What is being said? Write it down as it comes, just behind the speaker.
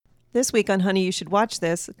This week on Honey, You Should Watch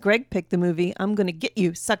This, Greg picked the movie I'm Gonna Get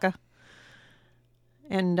You, Sucker.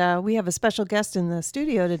 And we have a special guest in the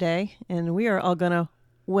studio today, and we are all gonna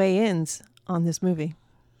weigh ins on this movie.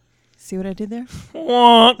 See what I did there?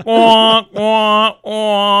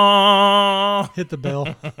 Hit the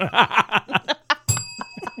bell.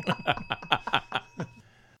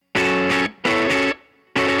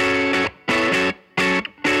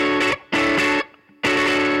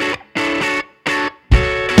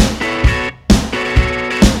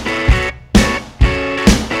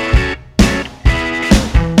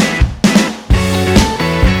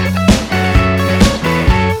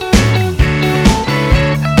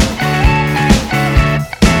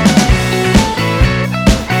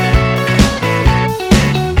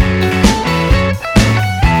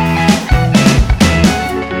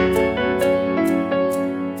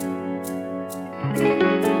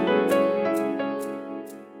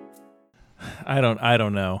 I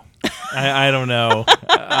don't know. I don't know.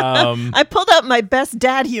 I pulled out my best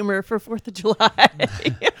dad humor for 4th of July.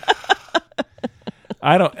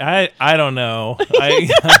 I don't know. I don't know.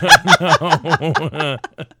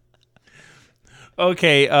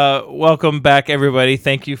 Okay, welcome back, everybody.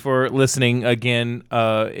 Thank you for listening again.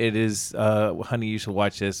 It is Honey, You Should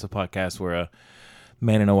Watch This, a podcast where a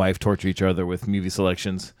man and a wife torture each other with movie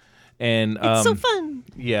selections. And It's so fun.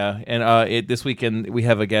 Yeah, and this weekend we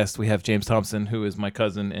have a guest. We have James Thompson, who is my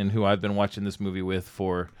cousin and who I've been watching this movie with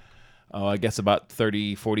for, I guess, about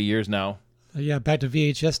 30, 40 years now. Yeah, back to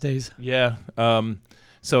VHS days. Yeah.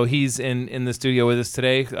 So he's in the studio with us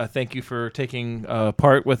today. Thank you for taking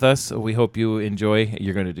part with us. We hope you enjoy.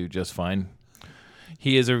 You're going to do just fine.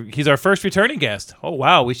 He's our first returning guest. Oh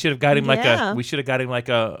wow, we should have got him like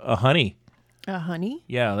a honey. A honey?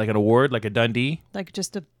 Yeah, like an award, like a Dundee. Like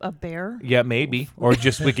just a bear? Yeah, maybe. Or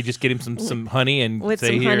just we could just get him some honey and with say,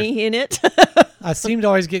 some here. honey in it. I seem to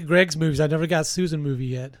always get Greg's movies. I never got Susan movie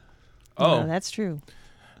yet. Oh, no, that's true.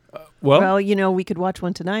 Well, we could watch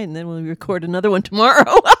one tonight and then we'll record another one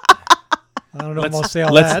tomorrow. I don't know if I'll say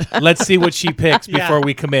all that. Let's see what she picks Yeah. before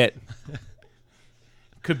we commit.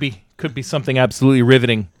 Could be something absolutely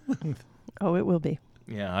riveting. Oh, it will be.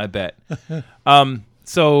 Yeah, I bet.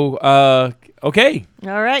 Okay.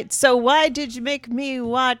 All right. So why did you make me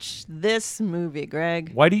watch this movie,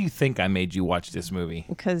 Greg? Why do you think I made you watch this movie?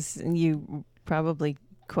 Because you probably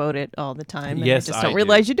quote it all the time. And Yes, I just I don't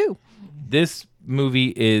realize do. you do. This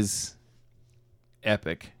movie is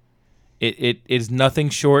epic. It is nothing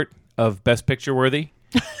short of Best Picture worthy.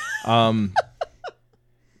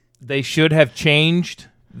 They should have changed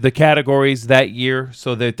the categories that year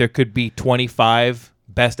so that there could be 25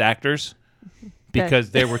 Best Actors,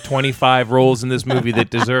 because there were 25 roles in this movie that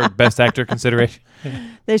deserved Best Actor consideration.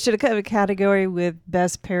 They should have had a category with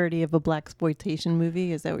best parody of a blaxploitation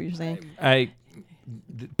movie. Is that what you're saying?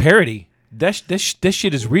 Parody. This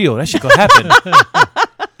shit is real. That shit could happen.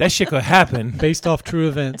 That shit could happen. Based off true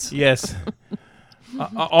events. Yes.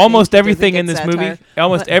 Almost everything in get this satire. movie.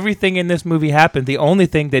 Almost everything in this movie happened. The only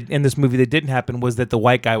thing that in this movie that didn't happen was that the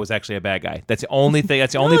white guy was actually a bad guy. That's the only thing.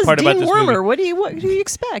 That's the only part about this movie. What do you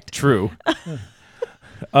expect? True.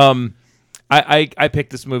 I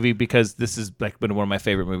picked this movie because this has like been one of my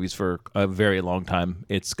favorite movies for a very long time.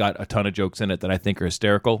 It's got a ton of jokes in it that I think are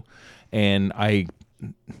hysterical, and I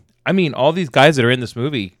mean, all these guys that are in this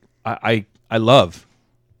movie, I love.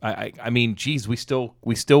 I mean, geez, we still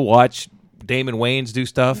watch Damon Wayans do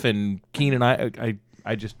stuff, and Keenan. I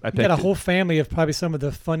picked got a it. whole family of probably some of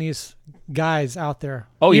the funniest guys out there.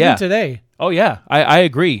 Oh, Even yeah. today. Oh yeah, I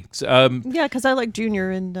agree. Yeah, because I like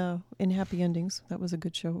Junior in Happy Endings. That was a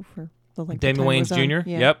good show for the length of Damon time it Wayans was on. Jr.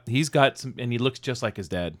 Yeah. Yep, he's got some, and he looks just like his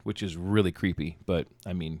dad, which is really creepy. But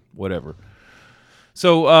I mean, whatever.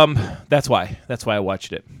 So that's why I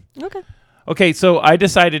watched it. Okay, so I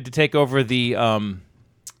decided to take over the.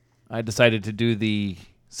 I decided to do the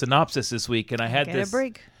synopsis this week, and I had this. A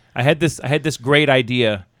break. I had this great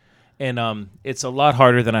idea, and it's a lot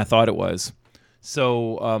harder than I thought it was.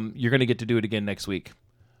 So you're going to get to do it again next week.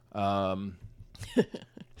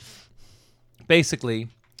 Basically,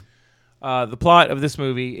 the plot of this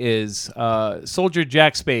movie is soldier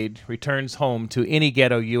Jack Spade returns home to any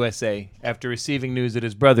ghetto, USA, after receiving news that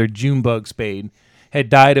his brother, Junebug Spade, had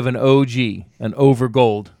died of an OG, an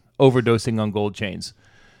overdosing on gold chains.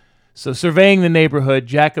 So surveying the neighborhood,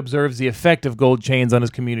 Jack observes the effect of gold chains on his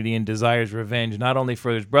community and desires revenge not only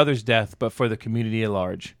for his brother's death, but for the community at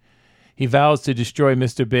large. He vows to destroy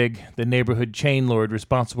Mr. Big, the neighborhood chain lord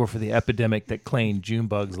responsible for the epidemic that claimed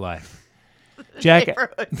Junebug's life. Jack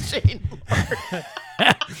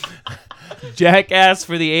asks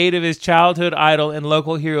for the aid of his childhood idol and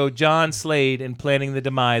local hero John Slade in planning the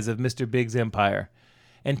demise of Mr. Big's empire.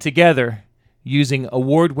 and together, using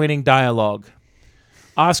award-winning dialogue,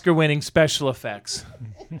 Oscar-winning special effects,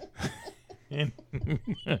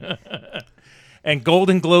 and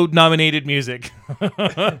Golden Globe-nominated music.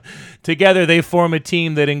 Together, they form a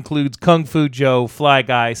team that includes Kung Fu Joe, Fly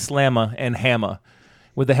Guy, Slamma, and Hammer.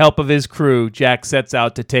 With the help of his crew, Jack sets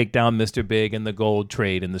out to take down Mr. Big and the gold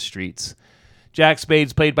trade in the streets. Jack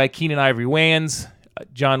Spade's played by Keenan Ivory Wayans.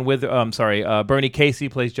 Bernie Casey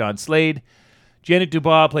plays John Slade. Janet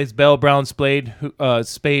Dubois plays Belle Brown Spade,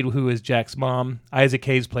 who is Jack's mom. Isaac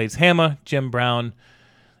Hayes plays Hammer. Jim Brown,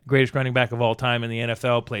 greatest running back of all time in the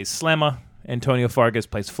NFL, plays Slamma. Antonio Fargas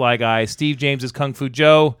plays Fly Guy. Steve James is Kung Fu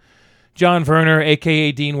Joe. John Verner,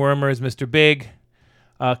 a.k.a. Dean Wormer, is Mr. Big.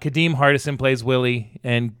 Kadeem Hardison plays Willie.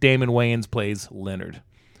 And Damon Wayans plays Leonard.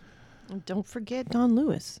 Don't forget Don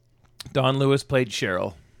Lewis. Don Lewis played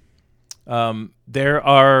Cheryl. There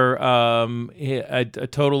are a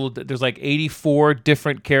total. There's like 84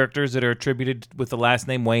 different characters that are attributed with the last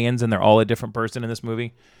name Wayans, and they're all a different person in this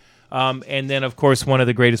movie. And then, of course, one of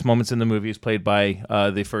the greatest moments in the movie is played by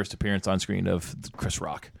the first appearance on screen of Chris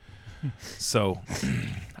Rock. So,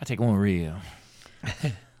 I take one real.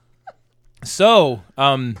 So,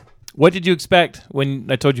 what did you expect when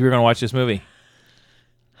I told you we were going to watch this movie?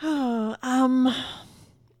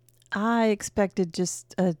 I expected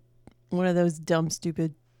just one of those dumb,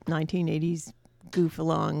 stupid 1980s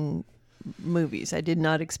goof-along movies. I did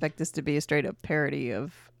not expect this to be a straight-up parody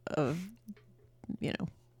of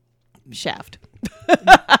Shaft.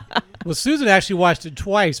 Well, Susan actually watched it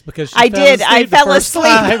twice because she I fell did. asleep I the fell first asleep.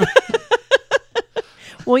 time.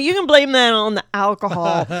 Well, you can blame that on the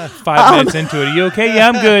alcohol. 5 minutes into it. Are you okay? Yeah,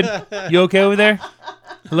 I'm good. You okay over there?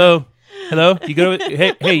 Hello? You good?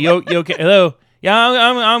 Hey, you okay? Hello? Yeah,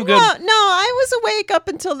 I'm good. No, I was awake up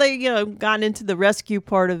until they got into the rescue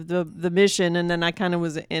part of the mission, and then I kind of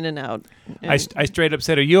was in and out. I straight up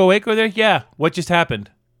said, "Are you awake over there?" Yeah. What just happened?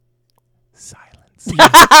 Silence.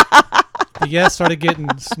 The yes started getting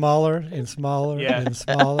smaller and smaller and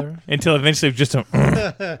smaller. Until eventually it was just a...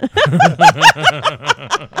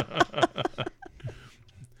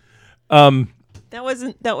 That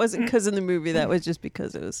wasn't because of the movie. That was just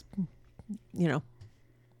because it was,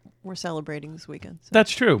 we're celebrating this weekend. So.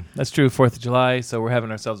 That's true. 4th of July, so we're having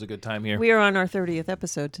ourselves a good time here. We are on our 30th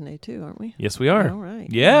episode tonight, too, aren't we? Yes, we are. All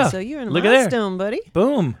right. Yeah. So you're in a Look at there. milestone, buddy.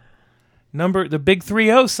 Boom. The big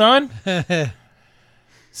 3-0, son.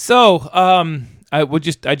 So, we'll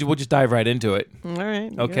just dive right into it. All right.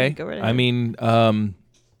 Okay. Go right ahead. I mean, we'll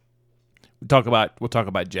talk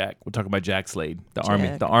about Jack. We'll talk about Jack Slade, the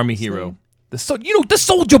army hero, the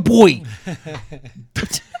soldier boy.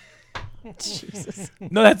 Jesus.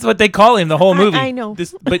 No, that's what they call him the whole movie. I know.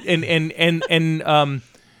 This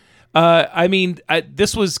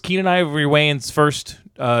was Keenan Ivory Wayans' first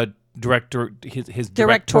his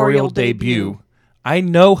directorial debut. I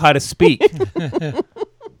know how to speak.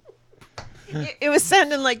 It was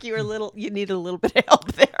sounding like you needed a little bit of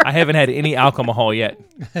help there. I haven't had any alcohol yet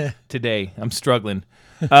today. I'm struggling.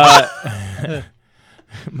 This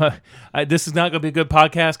is not going to be a good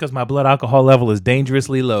podcast because my blood alcohol level is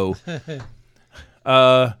dangerously low.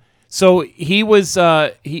 So he was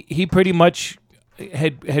he pretty much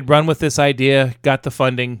had run with this idea, got the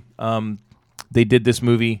funding. They did this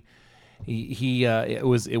movie. It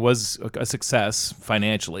was a success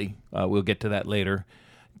financially. We'll get to that later.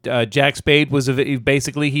 Jack Spade was he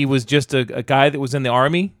was just a guy that was in the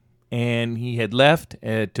army, and he had left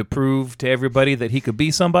to prove to everybody that he could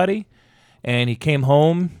be somebody. And he came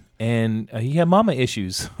home, and he had mama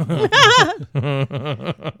issues.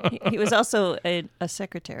 He was also a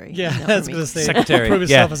secretary. Yeah, I was going to say. Secretary, Prove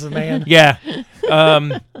himself as a man. Yeah.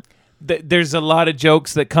 There's a lot of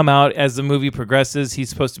jokes that come out as the movie progresses. He's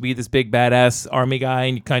supposed to be this big badass army guy,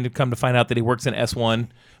 and you kind of come to find out that he works in S1,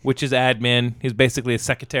 which is admin. He's basically a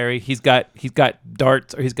secretary. He's got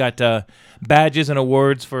darts, or he's got badges and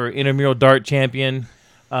awards for intramural dart champion,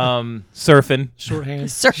 surfing,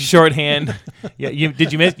 shorthand. Yeah,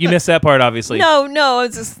 you missed that part, obviously. No,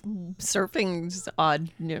 it's just surfing is odd.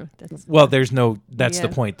 No, that's the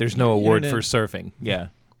point. There's no award for surfing. Yeah.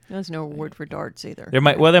 There's no award for darts either. There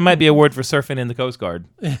might be a award for surfing in the Coast Guard.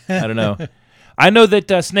 I don't know. I know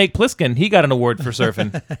that Snake Plissken, he got an award for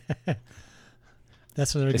surfing.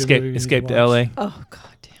 That's another Escape to L.A. Oh,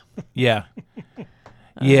 God damn. Yeah.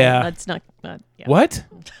 Yeah. Let's not. Yeah. What?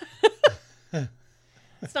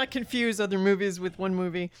 Let's not confuse other movies with one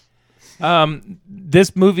movie.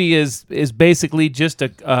 This movie is basically just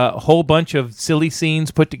a whole bunch of silly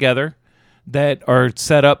scenes put together that are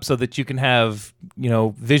set up so that you can have,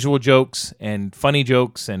 visual jokes and funny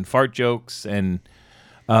jokes and fart jokes, and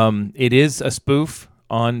it is a spoof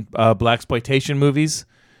on blaxploitation movies.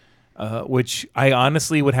 which I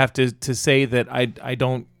honestly would have to say that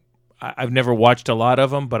I've never watched a lot of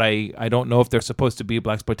them, but I don't know if they're supposed to be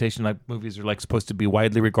blaxploitation movies are like supposed to be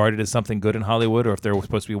widely regarded as something good in Hollywood, or if they're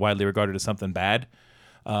supposed to be widely regarded as something bad.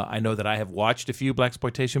 I know that I have watched a few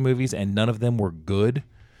blaxploitation movies, and none of them were good.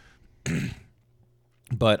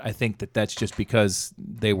 But I think that's just because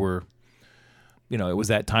they were, it was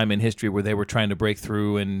that time in history where they were trying to break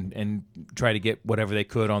through and try to get whatever they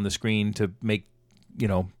could on the screen to make,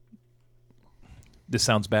 this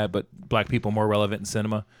sounds bad, but black people more relevant in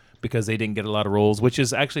cinema, because they didn't get a lot of roles, which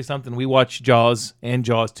is actually something we watched Jaws and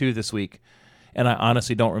Jaws 2 this week. And I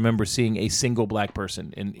honestly don't remember seeing a single black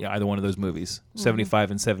person in either one of those movies,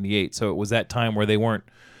 75 and 78. So it was that time where there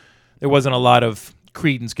wasn't a lot of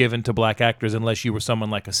credence given to black actors unless you were someone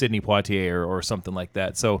like a Sidney Poitier or something like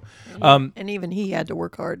that. So, and even he had to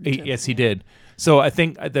work hard. Yes, he did. So I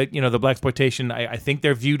think that, the blaxploitation, I think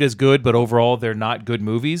they're viewed as good, but overall they're not good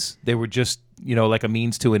movies. They were just, like a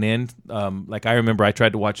means to an end. Like I remember I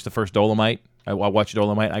tried to watch the first Dolomite. I watched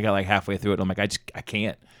Dolomite. I got like halfway through it. And I'm like, I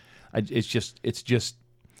can't. It's just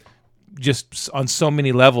on so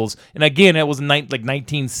many levels. And again, it was like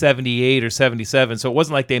 1978 or 77. So it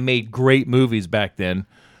wasn't like they made great movies back then.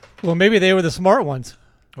 Well, maybe they were the smart ones.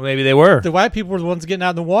 Well, maybe they were. The white people were the ones getting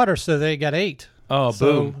out in the water, so they got ate. Oh,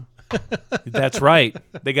 boom. That's right.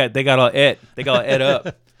 They got all et. They got all et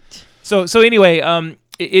up. So anyway,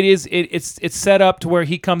 it's set up to where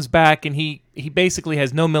he comes back and he basically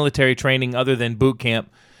has no military training other than boot camp.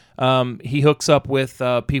 He hooks up with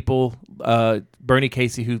people. Bernie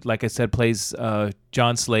Casey, who, like I said, plays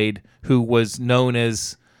John Slade, who was known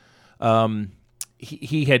as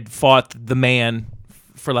he had fought the man,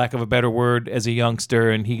 for lack of a better word, as a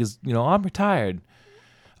youngster, and he was, I'm retired.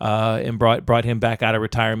 And brought him back out of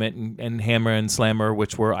retirement, and Hammer and Slammer,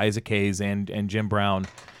 which were Isaac Hayes and Jim Brown,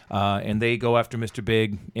 and they go after Mr.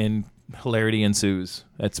 Big, and hilarity ensues.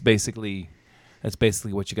 That's basically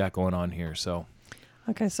what you got going on here. So,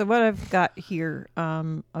 okay, so what I've got here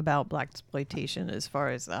about blaxploitation, as far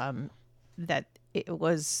as that it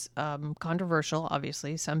was controversial.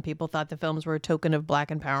 Obviously, some people thought the films were a token of black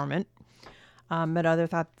empowerment. But other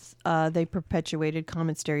thoughts, they perpetuated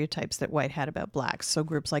common stereotypes that white had about blacks. So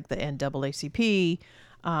groups like the NAACP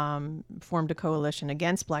formed a coalition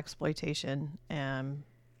against blaxploitation,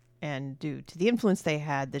 and due to the influence they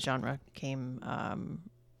had, the genre came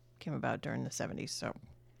about during the 70s. So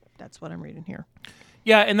that's what I'm reading here.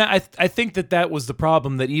 Yeah, and I think that was the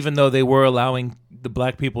problem, that even though they were allowing the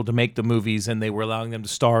black people to make the movies and they were allowing them to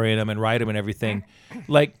star in them and write them and everything,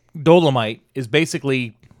 like Dolomite is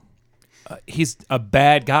basically... he's a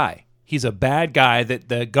bad guy. He's a bad guy that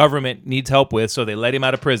the government needs help with, so they let him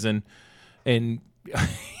out of prison. And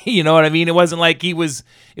you know what I mean? It wasn't like he was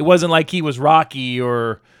Rocky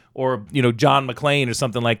or John McClane or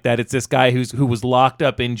something like that. It's this guy who was locked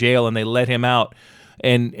up in jail and they let him out,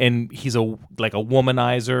 and he's a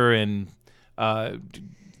womanizer and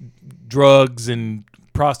drugs and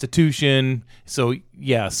prostitution. So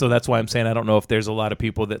that's why I'm saying I don't know if there's a lot of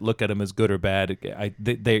people that look at him as good or bad.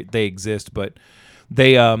 They exist, but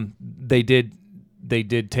they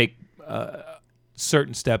did take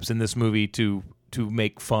certain steps in this movie to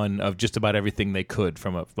make fun of just about everything they could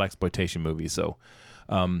from a blaxploitation movie. So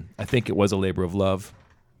I think it was a labor of love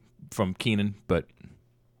from Keenan, but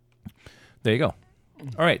there you go.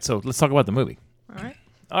 All right, so let's talk about the movie.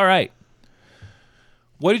 All right.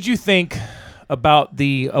 What did you think about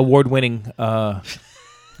the award-winning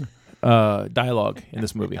dialogue in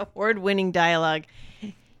this movie? Award-winning dialogue.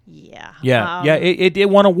 Yeah. Yeah. It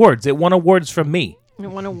won awards. It won awards from me. It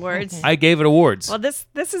won awards. I gave it awards. Well, this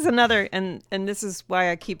is another, and this is why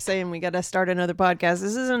I keep saying we got to start another podcast.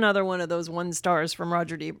 This is another one of those 1 stars from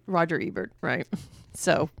Roger Ebert, right?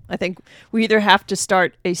 So I think we either have to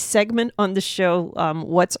start a segment on the show,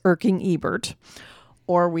 What's Irking Ebert,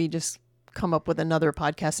 or we just come up with another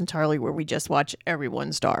podcast entirely where we just watch every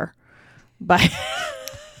 1 star. But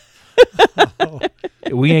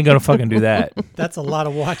we ain't gonna fucking do that. That's a lot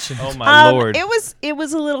of watching. Oh my Lord! It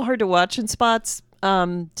was a little hard to watch in spots,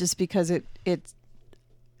 just because it's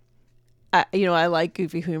I like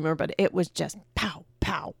goofy humor, but it was just pow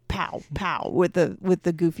pow pow pow with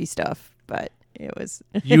the goofy stuff. But it was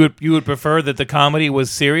you would prefer that the comedy was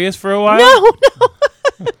serious for a while? No.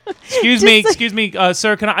 Excuse me,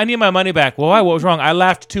 sir. I need my money back? Well, what was wrong? I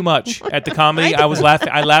laughed too much at the comedy. I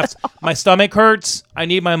laughed. My stomach hurts. I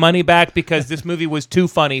need my money back because this movie was too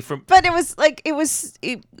funny. But it was like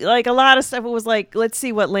a lot of stuff. It was like, let's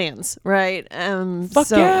see what lands, right?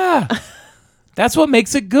 Yeah, that's what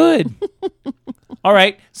makes it good. All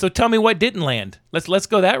right, so tell me what didn't land. Let's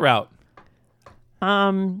go that route.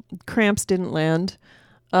 Cramps didn't land.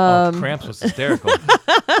 Cramps was hysterical.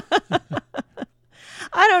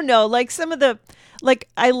 I don't know. Like some of the, like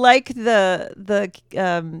I like the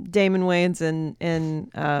Damon Wayans and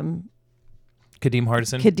Kadeem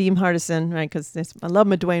Hardison. Kadeem Hardison, right? Because I love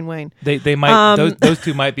my Dwayne Wayne. They might those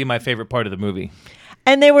two might be my favorite part of the movie.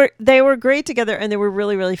 And they were great together, and they were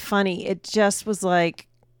really, really funny. It just was like,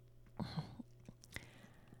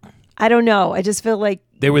 I don't know. I just feel like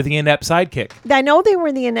they were the inept sidekick. I know they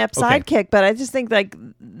were the inept sidekick, but I just think like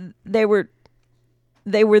they were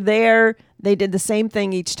there. They did the same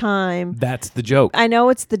thing each time. That's the joke. I know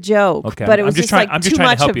it's the joke, okay. but it was just like I'm too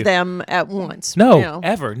much of them at once. No,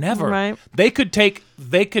 ever, never. Right? They could take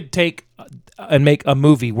and make a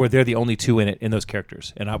movie where they're the only two in it in those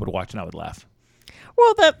characters, and I would watch and I would laugh.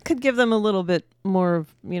 Well, that could give them a little bit more,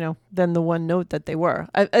 than the one note that they were.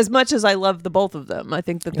 As much as I love the both of them, I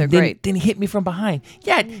think that they're great. Then he hit me from behind.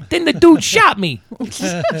 Yeah, then the dude shot me.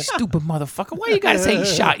 Stupid motherfucker. Why you gotta say he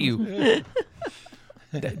shot you?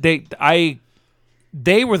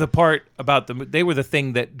 They were the part about they were the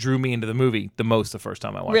thing that drew me into the movie the most the first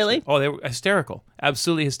time I watched Really? it. Oh, they were hysterical.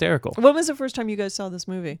 Absolutely hysterical. When was the first time you guys saw this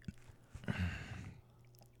movie?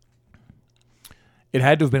 It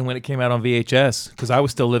had to have been when it came out on VHS because I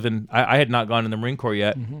was still living. I had not gone in the Marine Corps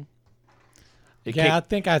yet. Mm-hmm. I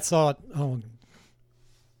think I saw it.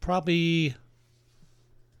 Probably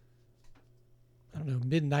I don't know,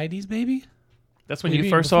 mid-90s maybe. That's when you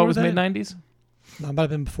first saw it. Was mid-90s? No, it might have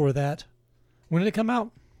been before that. When did it come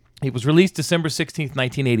out? It was released December 16th,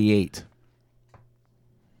 1988.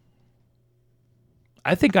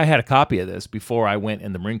 I think I had a copy of this before I went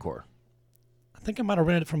in the Marine Corps. I think I might have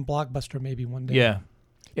rented it from Blockbuster maybe one day. Yeah.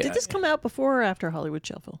 Did this come out before or after Hollywood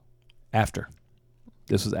Shuffle? After.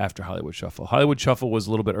 This was after Hollywood Shuffle. Hollywood Shuffle was a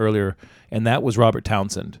little bit earlier, and that was Robert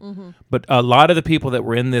Townsend. Mm-hmm. But a lot of the people that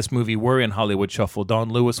were in this movie were in Hollywood Shuffle. Don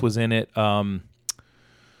Lewis was in it.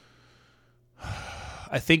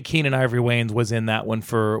 I think Keenen Ivory Wayans was in that one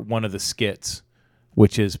for one of the skits,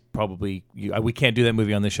 which is probably... we can't do that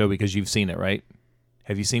movie on this show because you've seen it, right?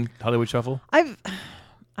 Have you seen Hollywood Shuffle? I've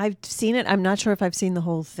seen it. I'm not sure if I've seen the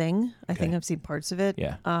whole thing. I think I've seen parts of it.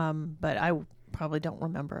 Yeah. But I probably don't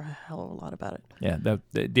remember a hell of a lot about it. Yeah.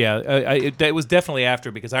 It was definitely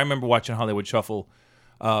after because I remember watching Hollywood Shuffle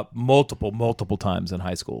multiple times in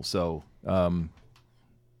high school. So, and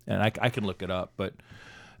I can look it up. But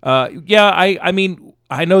I mean,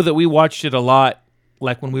 I know that we watched it a lot,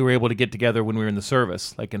 like when we were able to get together when we were in the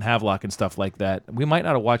service, like in Havelock and stuff like that. We might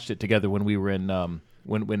not have watched it together when we were in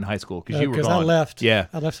when high school because you were gone. Because I left. Yeah,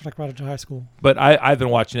 I left like right after high school. But I've been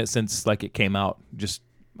watching it since like it came out. Just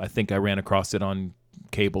I think I ran across it on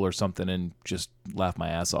cable or something and just laughed my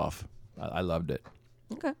ass off. I loved it.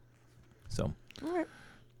 Okay. So, all right.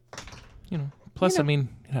 Plus I mean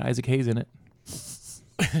Isaac Hayes in it.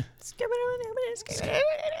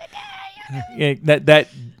 Yeah,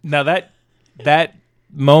 that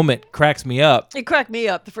moment cracks me up. It cracked me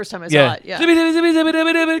up the first time I saw it. Yeah.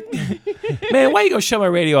 Man, why you gonna shut my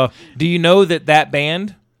radio off? Do you know that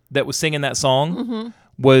band that was singing that song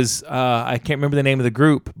was I can't remember the name of the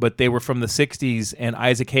group, but they were from the '60s, and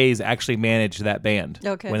Isaac Hayes actually managed that band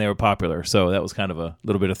when they were popular. So that was kind of a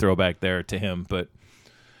little bit of throwback there to him. But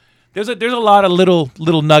there's a lot of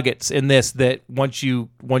little nuggets in this that once you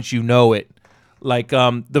know it. Like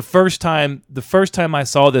the first time I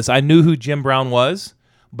saw this, I knew who Jim Brown was,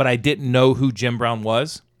 but I didn't know who Jim Brown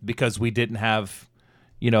was because we didn't have,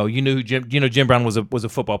 you knew who Jim Brown was a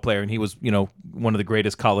football player, and he was one of the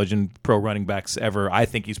greatest college and pro running backs ever. I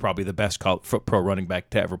think he's probably the best pro running back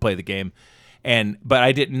to ever play the game, but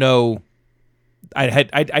I didn't know.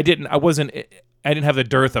 I didn't have the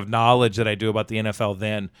dearth of knowledge that I do about the NFL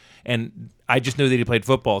then, and I just knew that he played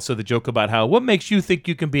football. So the joke about what makes you think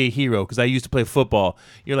you can be a hero? Because I used to play football.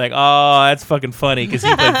 You're like, oh, that's fucking funny because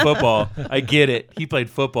he played football. I get it. He played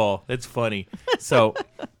football. That's funny. So,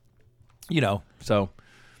 yeah. So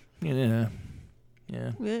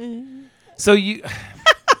you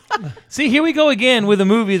see, here we go again with a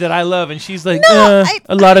movie that I love, and she's like, a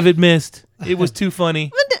lot of it missed. It was too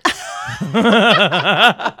funny.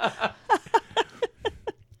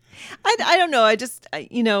 I don't know.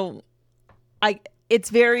 It's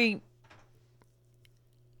very.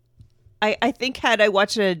 I think had I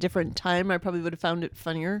watched it at a different time, I probably would have found it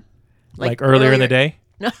funnier. Like earlier in the day.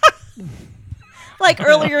 Like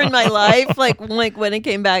earlier in my life, like when it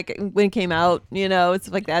came out, it's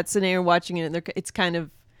like that scenario. Watching it, and it's kind of.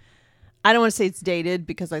 I don't want to say it's dated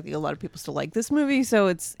because I think a lot of people still like this movie, so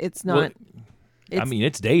it's not.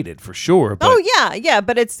 It's dated for sure. But yeah,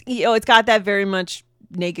 but it's it's got that very much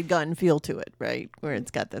Naked Gun feel to it, right? Where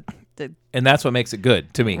it's got the and that's what makes it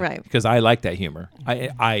good to me, right? Because I like that humor.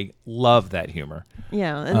 I love that humor.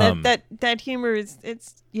 Yeah, and that humor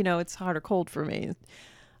it's hot or cold for me.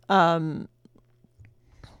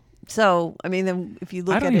 So I mean, then if you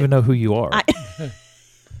look at it, I don't even know who you are.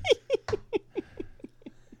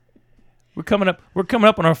 We're coming up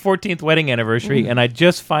on our 14th wedding anniversary, and I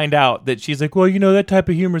just find out that she's like, well, that type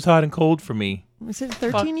of humor is hot and cold for me. Is it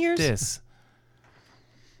 13 years? This.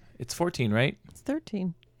 It's 14, right? It's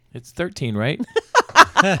 13. It's 13, right?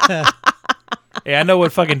 Hey, I know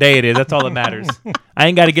what fucking day it is. That's all that matters. I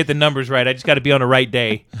ain't got to get the numbers right. I just got to be on the right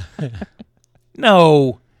day.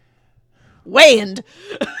 No. Wayand.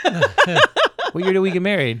 What year did we get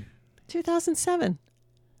married? 2007.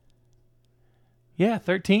 Yeah,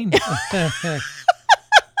 13.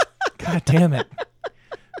 God damn it.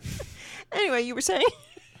 Anyway, you were saying?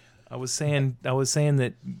 I was saying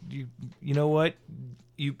that you know what?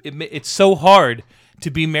 It's so hard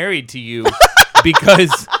to be married to you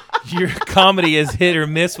because your comedy is hit or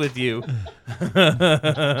miss with you.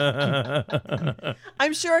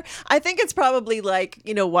 I'm sure. I think it's probably like,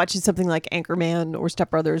 watching something like Anchorman or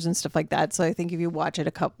Step Brothers and stuff like that. So I think if you watch it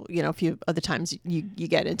a few other times, you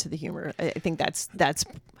get into the humor. I think that's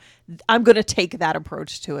I'm going to take that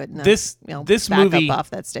approach to it. And this back movie up off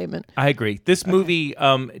that statement. I agree. This movie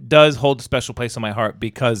does hold a special place in my heart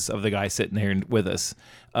because of the guy sitting here with us.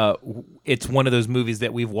 It's one of those movies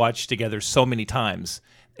that we've watched together so many times,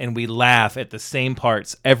 and we laugh at the same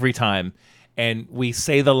parts every time, and we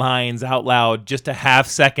say the lines out loud just a half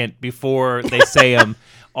second before they say them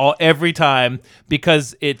every time,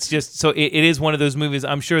 because it's just so it is one of those movies.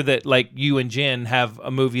 I'm sure that like you and Jen have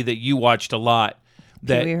a movie that you watched a lot.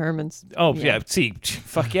 That Pee Wee Herman's. Oh yeah, see,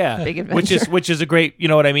 fuck yeah, Big Adventure. which is a great, you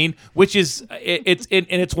know what I mean? Which is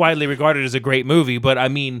it's widely regarded as a great movie, but I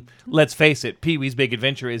mean, let's face it, Pee Wee's Big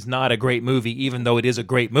Adventure is not a great movie, even though it is a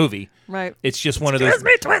great movie. Right. It's just one of those. Excuse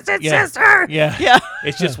me, Twisted Sister. Yeah.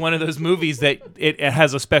 It's just one of those movies that it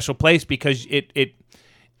has a special place because it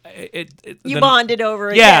you bonded over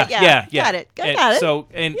it. Yeah. Got it. Got it. So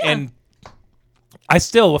and I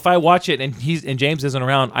still, if I watch it and James isn't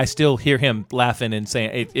around, I still hear him laughing and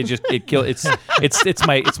saying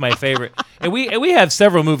it's my favorite. And we have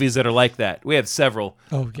several movies that are like that. We have several.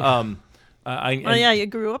 Oh yeah. You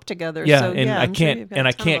grew up together. Yeah, so, and yeah, I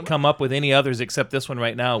can't come up with any others except this one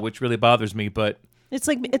right now, which really bothers me. But it's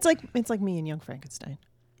like me and Young Frankenstein.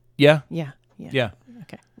 Yeah. Yeah.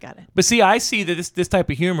 Okay, got it. But see, I see that this type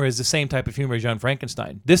of humor is the same type of humor as Young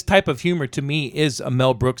Frankenstein. This type of humor to me is a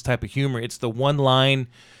Mel Brooks type of humor. It's the one line,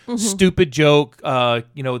 stupid joke,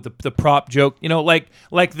 the prop joke,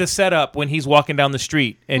 like the setup when he's walking down the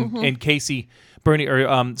street and Casey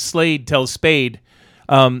Slade tells Spade,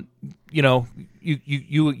 you're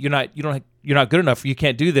not good enough. You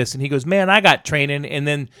can't do this. And he goes, man, I got training. And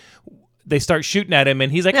then they start shooting at him,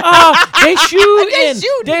 and he's like, "Oh, they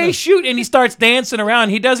shoot!" And he starts dancing around.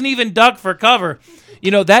 He doesn't even duck for cover.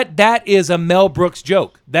 That is a Mel Brooks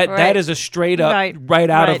joke. That is a straight up right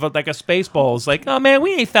out of like a Spaceballs. Like, oh man,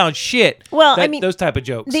 we ain't found shit. Well, those type of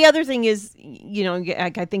jokes. The other thing is,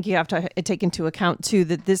 I think you have to take into account too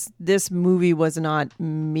that this movie was not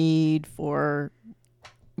made for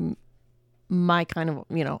my kind of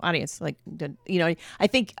audience. Like, I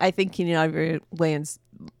think Wayans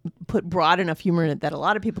put broad enough humor in it that a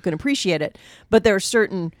lot of people can appreciate it, but there are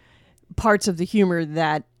certain parts of the humor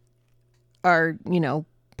that are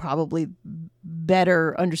probably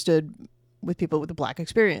better understood with people with a black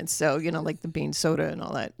experience. So like the bean soda and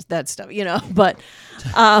all that stuff. But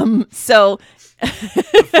so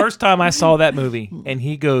the first time I saw that movie, and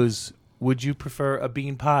he goes, "Would you prefer a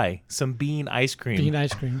bean pie, some bean ice cream?" Bean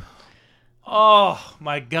ice cream. Oh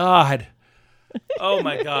my god. Oh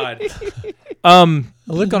my god. The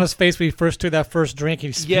look on his face when he first took that first drink,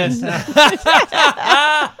 he yes.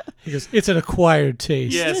 He goes, "It's an acquired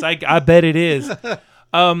taste." Yes, I bet it is.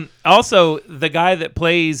 Also, the guy that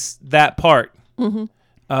plays that part,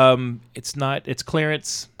 it's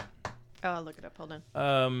Clarence. Oh, I'll look it up. Hold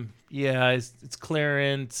on. It's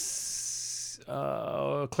Clarence.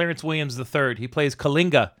 Clarence Williams III. He plays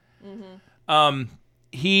Kalinga.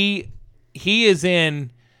 He is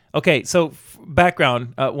in. Okay, so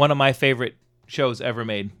background. One of my favorite shows ever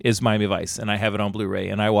made is Miami Vice, and I have it on Blu-ray,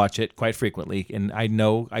 and I watch it quite frequently. And I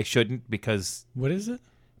know I shouldn't because what is it?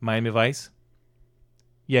 Miami Vice.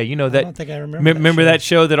 Yeah, you know that. I don't think I remember. Remember that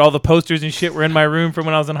show that all the posters and shit were in my room from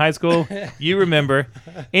when I was in high school? You remember?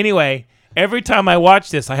 Anyway, Every time I watch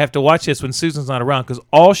this, I have to watch this when Susan's not around because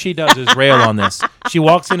all she does is rail on this. She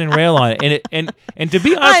walks in and rail on it, and to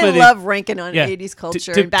be honest with you, I love ranking on 80s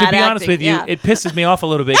culture. To and bad be acting, honest with you, it pisses me off a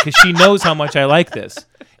little bit because she knows how much I like this,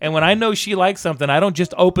 and when I know she likes something, I don't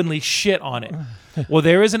just openly shit on it. Well,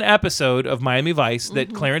 there is an episode of Miami Vice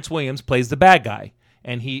that Clarence Williams plays the bad guy.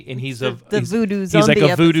 And he's voodoo he's like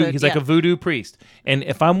a voodoo episode, he's like a voodoo priest. And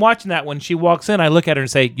if I'm watching that when she walks in, I look at her and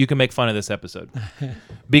say, "You can make fun of this episode,"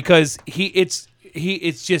 because it's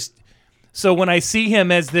just. So when I see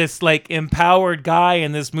him as this like empowered guy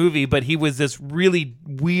in this movie, but he was this really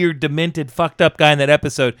weird, demented, fucked up guy in that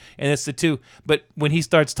episode, and it's the two. But when he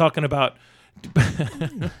starts talking about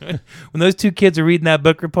when those two kids are reading that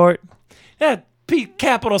book report, that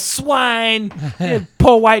capital swine,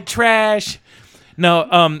 poor white trash.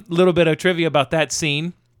 Now, little bit of trivia about that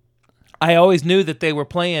scene. I always knew that they were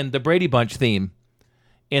playing the Brady Bunch theme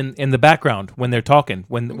in the background when they're talking.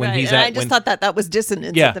 When he's and at, I just thought that was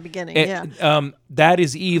dissonance at the beginning. That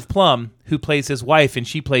is Eve Plum, who plays his wife, and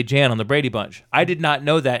she played Jan on the Brady Bunch. I did not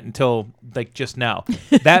know that until like just now.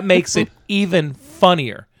 That makes it even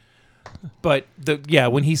funnier. But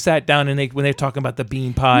when he sat down and when they're talking about the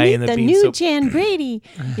bean pie and the bean new soup. Jan Brady.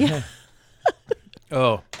 Yeah.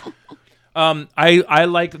 Oh. I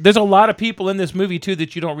like. There's a lot of people in this movie too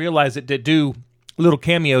that you don't realize that do little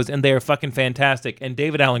cameos, and they are fucking fantastic. And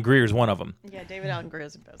David Alan Grier is one of them. Yeah, David Alan Grier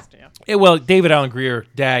is the best. Well, David Alan Grier,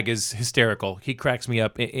 Dag, is hysterical. He cracks me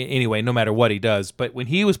up anyway, no matter what he does. But when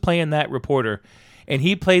he was playing that reporter, and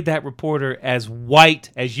he played that reporter as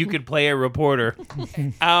white as you could play a reporter,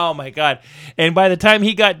 oh my god! And by the time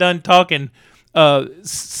he got done talking,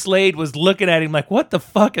 Slade was looking at him like, "What the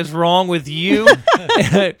fuck is wrong with you?"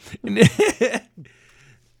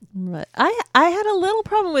 Right. I had a little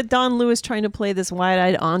problem with Don Lewis trying to play this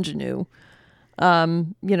wide-eyed ingenue.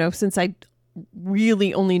 Since I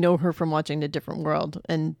really only know her from watching A Different World,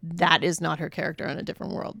 and that is not her character on A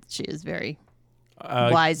Different World. She is very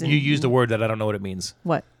wise. You used a word that I don't know what it means.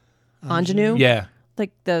 What? Ingenue? Yeah.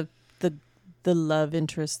 Like the love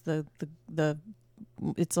interest. The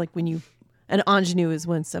it's like when you. An ingenue is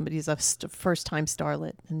when somebody's a first-time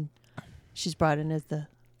starlet, and she's brought in as the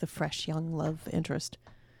fresh young love interest.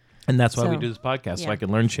 And that's why we do this podcast, so I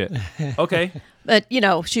can learn shit. Okay. But,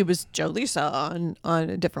 she was Joe Lisa on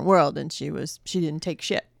A Different World, and she didn't take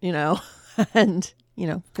shit, and,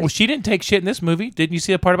 Well, she didn't take shit in this movie. Didn't you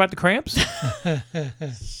see the part about the cramps?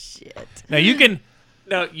 Shit. Now,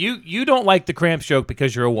 you don't like the cramps joke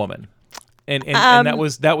because you're a woman. And it's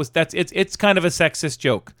kind of a sexist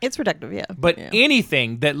joke. It's reductive, yeah. But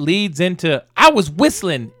anything that leads into, I was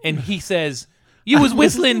whistling, and he says, "You was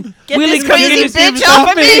whistling. Willie, come get this bitch off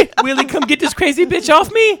of me. Willie, come get this crazy bitch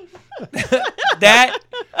off me." That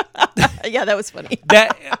was funny.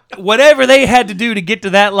 That whatever they had to do to get to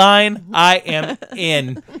that line, I am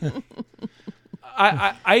in.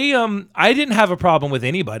 I didn't have a problem with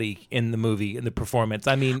anybody in the movie, in the performance.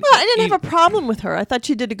 I mean, I didn't have a problem with her. I thought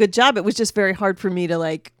she did a good job. It was just very hard for me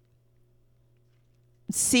to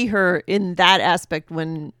see her in that aspect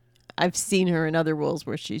when I've seen her in other roles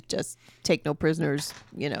where she's just take no prisoners,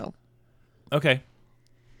 Okay.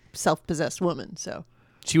 Self-possessed woman. So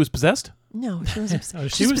she was possessed? No, she wasn't. Oh,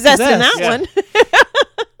 she was possessed in that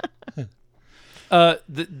one.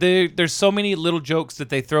 There's so many little jokes that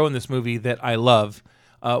they throw in this movie that I love.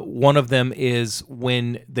 One of them is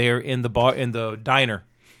when they're in the diner,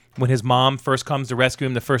 when his mom first comes to rescue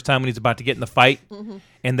him the first time when he's about to get in the fight,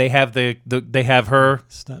 and they have they have her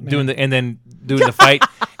doing the fight,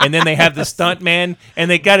 and then they have the stunt man,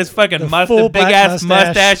 and they got his fucking big ass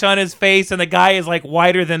mustache on his face, and the guy is like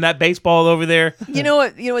whiter than that baseball over there. You know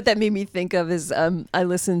what that made me think of is I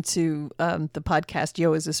listened to the podcast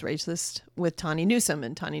Yo, Is This Racist with Tawny Newsome,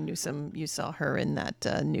 and Tawny Newsome, you saw her in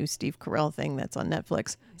that new Steve Carell thing that's on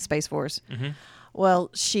Netflix, Space Force. Mm-hmm. Well,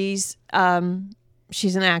 she's an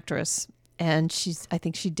actress, and I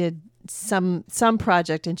think she did some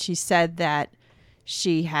project, and she said that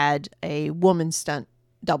she had a woman stunt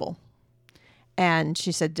double, and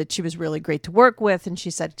she said that she was really great to work with, and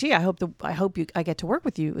she said, "Gee, I hope I get to work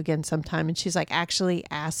with you again sometime." And she's like, "Actually,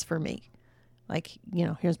 ask for me. Like,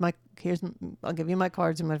 I'll give you my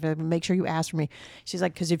cards, and make sure you ask for me." She's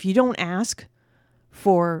like, "Because if you don't ask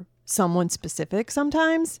for someone specific,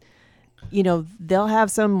 sometimes, they'll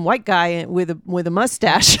have some white guy with a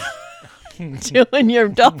mustache doing your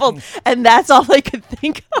double," and that's all I could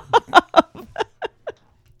think of.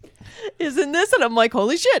 Isn't this? And I'm like,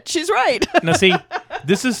 holy shit, she's right. Now, see,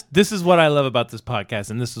 this is what I love about this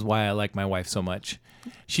podcast, and this is why I like my wife so much.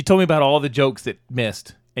 She told me about all the jokes that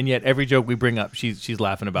missed, and yet every joke we bring up, she's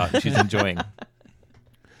laughing about and she's enjoying.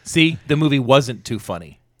 See, the movie wasn't too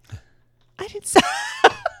funny. I didn't say.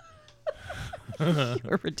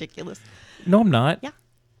 You're ridiculous. No, I'm not. Yeah.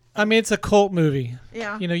 I mean, it's a cult movie.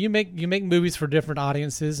 Yeah. You know, you make movies for different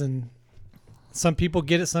audiences, and some people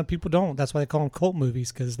get it, some people don't. That's why they call them cult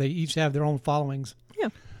movies, because they each have their own followings. Yeah.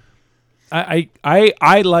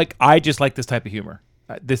 I just like this type of humor.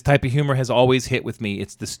 This type of humor has always hit with me.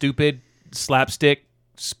 It's the stupid, slapstick,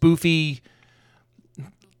 spoofy.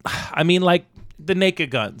 I mean, like the Naked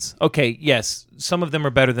Guns. Okay, yes, some of them are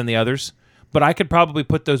better than the others, but I could probably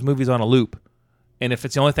put those movies on a loop, and if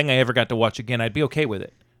it's the only thing I ever got to watch again, I'd be okay with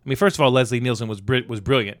it. I mean, first of all, Leslie Nielsen was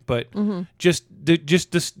brilliant, but just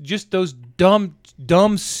those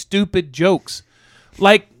dumb, stupid jokes.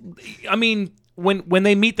 Like, I mean, when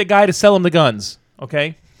they meet the guy to sell him the guns,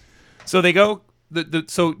 okay, so they go.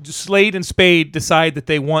 So Slade and Spade decide that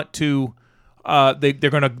they want to. They're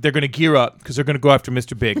gonna gear up because they're gonna go after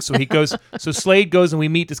Mr. Big. So he goes. So Slade goes and we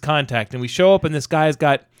meet this contact and we show up and this guy's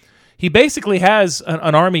got. He basically has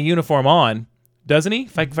an army uniform on, doesn't he?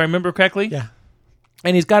 If I remember correctly. Yeah.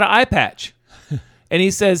 And he's got an eye patch. And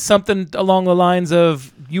he says something along the lines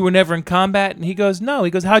of, "You were never in combat?" And he goes, "No."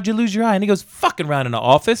 He goes, "How'd you lose your eye?" And he goes, "Fucking around in the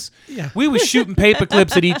office. Yeah. We was shooting paper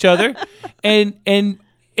clips at each other."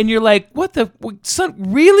 And you're like, what the, son,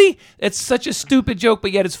 really? It's such a stupid joke,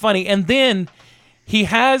 but yet it's funny. And then he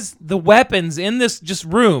has the weapons in this just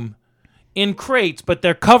room in crates, but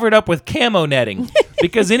they're covered up with camo netting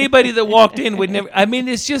because anybody that walked in would never. I mean,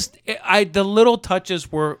 it's just the little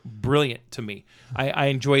touches were brilliant to me. I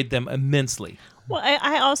enjoyed them immensely. Well,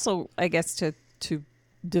 I also, I guess, to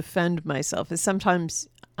defend myself is sometimes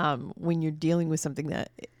when you're dealing with something that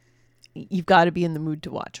you've got to be in the mood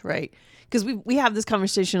to watch, right? Because we have this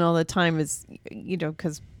conversation all the time, is, you know,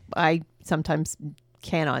 because I sometimes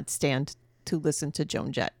cannot stand to listen to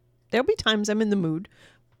Joan Jett. There'll be times I'm in the mood,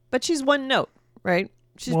 but she's one note, right?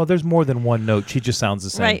 Well, there's more than one note. She just sounds the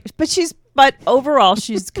same. Right. But overall,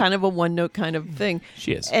 she's kind of a one note kind of thing.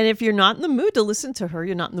 She is. And if you're not in the mood to listen to her,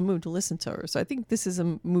 you're not in the mood to listen to her. So I think this is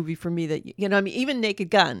a movie for me that, you know, I mean, even Naked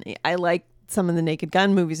Gun, I like some of the Naked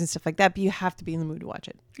Gun movies and stuff like that, but you have to be in the mood to watch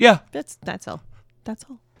it. Yeah. That's all. That's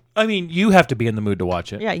all. I mean, you have to be in the mood to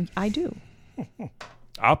watch it. Yeah, I do.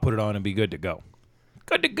 I'll put it on and be good to go.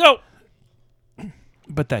 Good to go.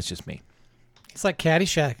 But that's just me. It's like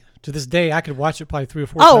Caddyshack. To this day, I could watch it probably 3 or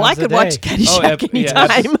 4 times a day. I could watch Caddyshack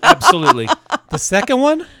anytime. Absolutely. The second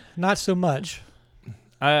one, not so much.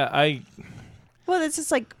 Well, it's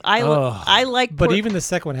just like I like. But even the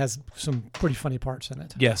second one has some pretty funny parts in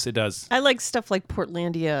it. Yes, it does. I like stuff like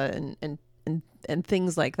Portlandia and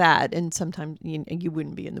things like that. And sometimes you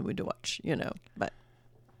wouldn't be in the mood to watch, you know. But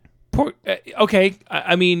okay,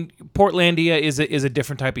 I mean, Portlandia is a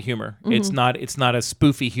different type of humor. Mm-hmm. It's not a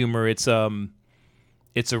spoofy humor.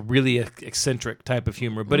 It's a really eccentric type of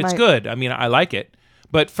humor, but it's good. I mean, I like it.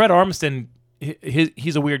 But Fred Armisen,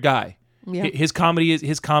 he's a weird guy. Yeah. His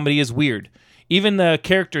comedy is weird. Even the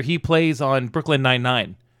character he plays on Brooklyn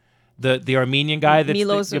Nine-Nine, the Armenian guy, that's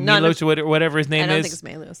Milos or whatever his name is. I don't think it's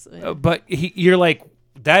Milos. Yeah. But you're like,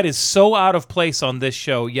 that is so out of place on this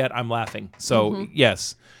show. Yet I'm laughing. So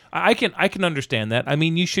yes, I can understand that. I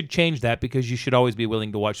mean, you should change that because you should always be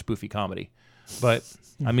willing to watch spoofy comedy. But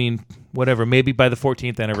I mean, whatever. Maybe by the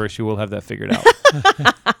 14th anniversary, we'll have that figured out.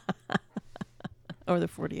 Or the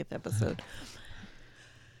 40th episode.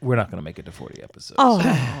 We're not going to make it to 40 episodes.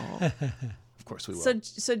 Oh. Of course we will.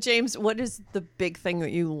 So James, what is the big thing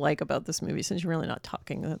that you like about this movie? Since you're really not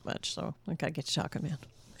talking that much, so I gotta get you talking, man.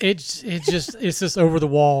 It's just over the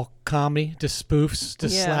wall comedy, just spoofs,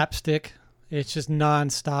 just slapstick. It's just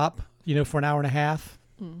nonstop, you know, for an hour and a half.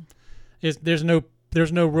 There's no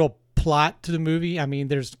real plot to the movie. I mean,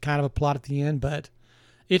 there's kind of a plot at the end, but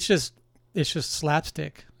it's just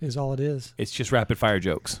slapstick is all it is. It's just rapid fire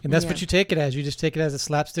jokes. And that's what you take it as. You just take it as a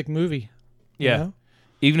slapstick movie. Yeah. You know?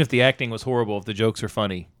 Even if the acting was horrible, if the jokes are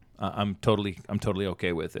funny, I'm totally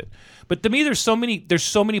okay with it. But to me, there's so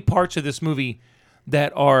many parts of this movie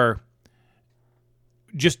that are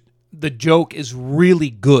just, the joke is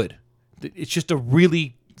really good. It's just a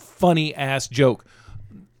really funny ass joke.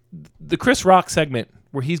 The Chris Rock segment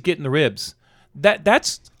where he's getting the ribs,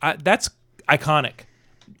 that's iconic.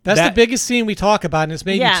 That's the biggest scene we talk about, and it's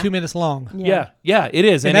maybe 2 minutes long. Yeah, it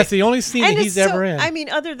is. And that's the only scene that he's ever in. I mean,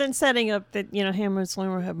 other than setting up that, you know, Hammer and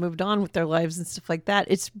Slimer have moved on with their lives and stuff like that,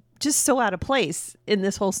 it's just so out of place in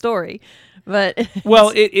this whole story. But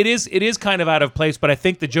well, it is kind of out of place, but I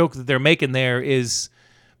think the joke that they're making there is,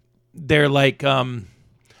 they're like,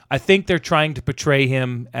 I think they're trying to portray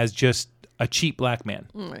him as just a cheap black man.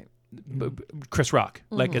 Right. Chris Rock,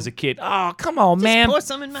 like as a kid. Oh, come on, just man. Pour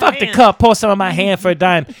some in my Fuck hand. the cup. Pour some in my hand for a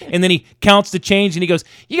dime. And then he counts the change and he goes,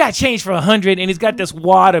 "You got change for 100." And he's got this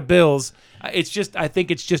wad of bills. I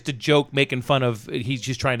think it's just a joke making fun of. He's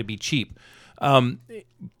just trying to be cheap.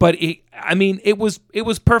 But it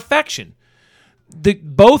was perfection.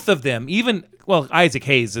 Both of them, even Isaac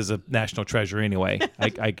Hayes is a national treasure anyway.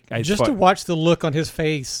 To watch the look on his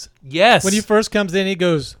face. Yes. When he first comes in, he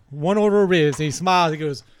goes, 1 order of ribs. And he smiles. He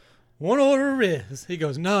goes, 1 order of ribs. He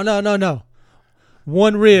goes, no.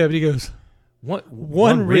 1 rib. He goes,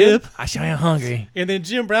 one rib? I sure am hungry. And then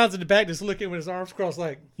Jim Brown's in the back just looking with his arms crossed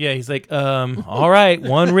like. Yeah, he's like, all right,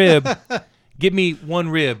 1 rib. Give me 1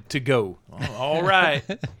 rib to go. All right.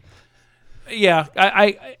 Yeah,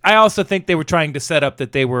 I also think they were trying to set up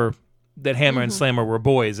that that Hammer and Slammer were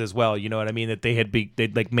boys as well. You know what I mean? That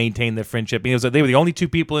they'd like maintained their friendship. They were the only 2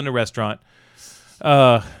 people in the restaurant.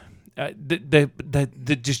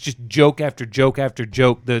 Just joke after joke after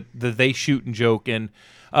joke. The they shoot and joke, and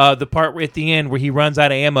the part at the end where he runs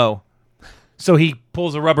out of ammo, so he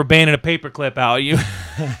pulls a rubber band and a paper clip out.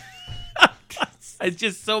 It's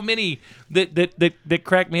just so many that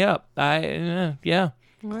crack me up. Yeah.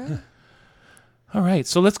 What? All right,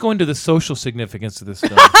 so let's go into the social significance of this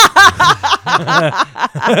film.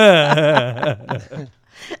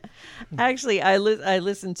 Actually, I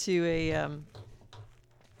listened to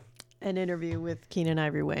an interview with Keenen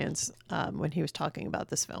Ivory Wayans when he was talking about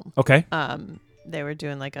this film. Okay. They were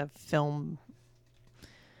doing like a film,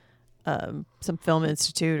 some film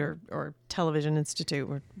institute or television institute.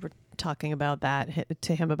 We're talking about that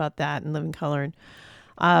to him about that and Living Color.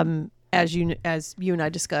 And as you and I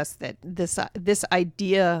discussed, that this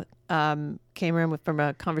idea came around from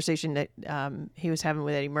a conversation that he was having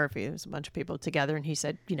with Eddie Murphy. There was a bunch of people together, and he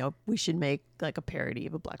said, we should make like a parody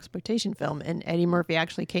of a blaxploitation film. And Eddie Murphy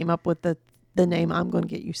actually came up with the name "I'm Gonna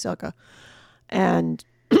Get You, Sucker," and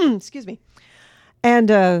excuse me.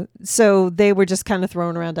 And so they were just kind of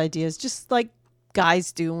throwing around ideas, just like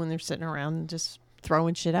guys do when they're sitting around and just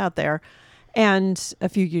throwing shit out there. And a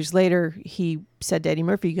few years later, he said to Eddie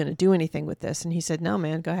Murphy, "You going to do anything with this?" And he said, "No,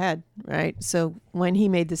 man, go ahead." Right. So when he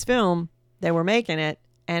made this film, they were making it.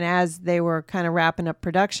 And as they were kind of wrapping up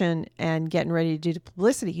production and getting ready to do the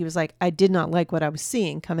publicity, he was like, I did not like what I was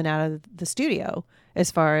seeing coming out of the studio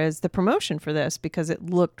as far as the promotion for this, because it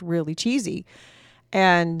looked really cheesy.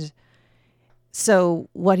 And so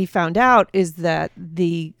what he found out is that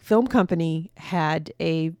the film company had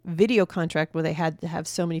a video contract where they had to have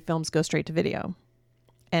so many films go straight to video.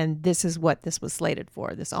 And this is what this was slated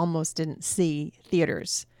for. This almost didn't see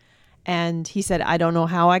theaters. And he said, I don't know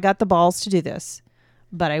how I got the balls to do this,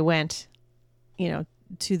 but I went, to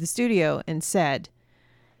the studio and said,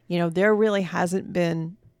 there really hasn't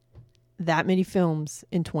been that many films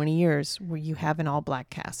in 20 years where you have an all black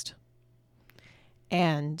cast.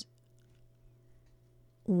 And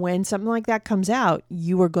when something like that comes out,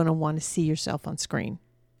 you are going to want to see yourself on screen.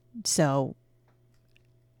 So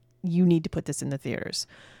you need to put this in the theaters.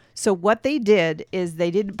 So what they did is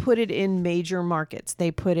they didn't put it in major markets.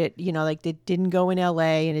 They put it, like it didn't go in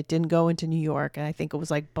LA and it didn't go into New York. And I think it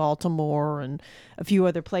was like Baltimore and a few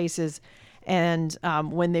other places. And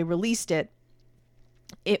when they released it,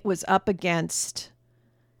 it was up against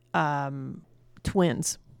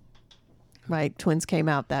Twins, right? Twins came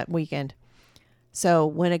out that weekend. So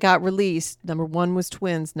when it got released, number 1 was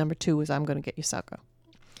Twins. Number 2 was I'm Gonna Get You, Sucker.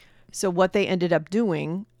 So what they ended up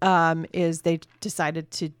doing is they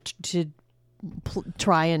decided to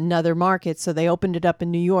try another market. So they opened it up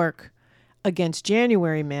in New York against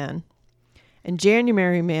January Man. And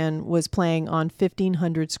January Man was playing on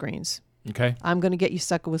 1,500 screens. Okay. I'm Gonna Get You,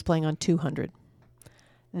 Sucker was playing on 200.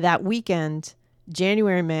 That weekend,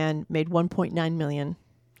 January Man made 1.9 million.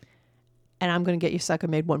 And I'm Gonna Get You, Sucker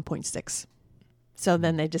made 1.6. So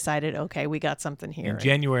then they decided, okay, we got something here. And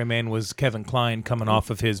January Man was Kevin Kline coming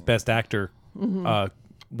off of his Best Actor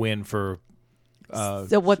win for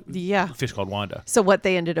Fish Called Wanda. So what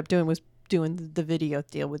they ended up doing was doing the video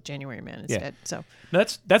deal with January Man instead. Yeah. So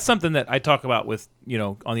that's something that I talk about with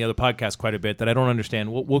on the other podcast quite a bit that I don't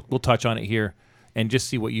understand. We'll touch on it here and just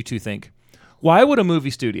see what you two think. Why would a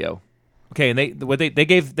movie studio? Okay, and they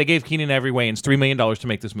gave Keenen Ivory Wayans $3 million to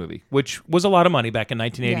make this movie, which was a lot of money back in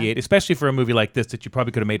 1988, especially for a movie like this that you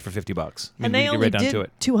probably could have made for $50. I mean, and they only did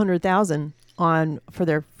 $200,000 for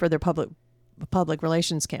their public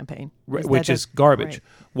relations campaign, which is garbage. Right.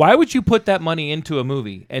 Why would you put that money into a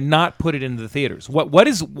movie and not put it into the theaters? What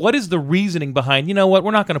is the reasoning behind? You know what?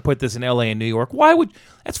 We're not going to put this in L.A. and New York. Why would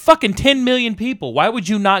that's fucking 10 million people? Why would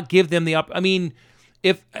you not give them the I mean,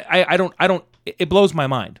 if I don't. It blows my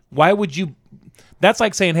mind. Why would you? That's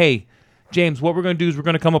like saying, "Hey, James, what we're going to do is we're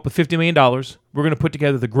going to come up with $50 million. We're going to put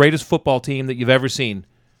together the greatest football team that you've ever seen,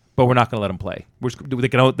 but we're not going to let them play. We're not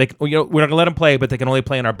going to let them play, but they can only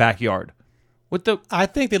play in our backyard. I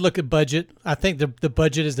think they look at budget. I think the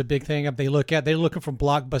budget is the big thing they look at. They're looking for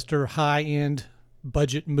blockbuster, high-end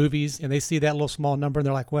budget movies, and they see that little small number, and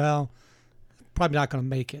they're like, well, probably not going to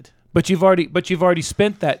make it. But you've already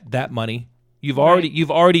spent that money. You've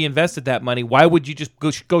already invested that money. Why would you just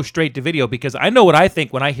go straight to video? Because I know what I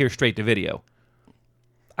think when I hear straight to video.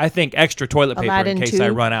 I think extra toilet paper Aladdin in case 2? I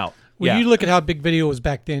run out. When you look at how big video was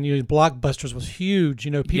back then, Blockbusters was huge.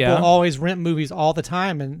 People always rent movies all the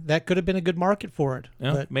time, and that could have been a good market for it.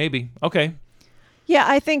 Yeah, but maybe. Okay. Yeah,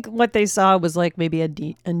 I think what they saw was like maybe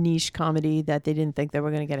a niche comedy that they didn't think they were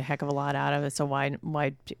going to get a heck of a lot out of it. So why?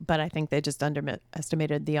 But I think they just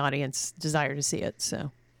underestimated the audience desire to see it.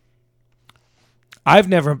 So I've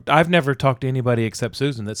never talked to anybody except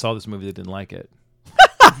Susan that saw this movie that didn't like it.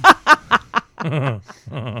 Now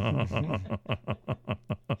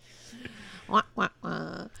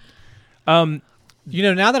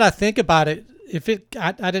that I think about it,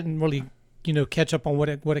 I didn't really, catch up on what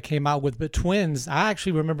it came out with, but Twins, I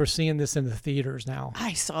actually remember seeing this in the theaters now.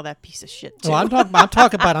 I saw that piece of shit too. So I'm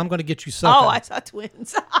talking about I'm going to get you sucking. Oh, I saw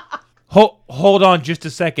Twins. Hold on just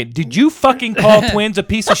a second. Did you fucking call Twins a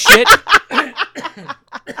piece of shit?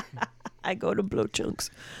 I go to blow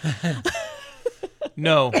chunks.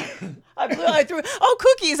 No. I threw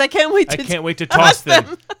cookies. I can't wait to toss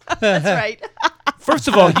them. That's right. First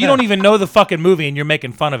of all, you don't even know the fucking movie and you're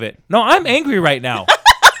making fun of it. No, I'm angry right now.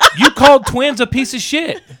 You called Twins a piece of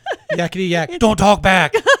shit. Yakety yak. Don't talk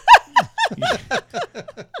back.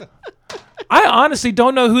 I honestly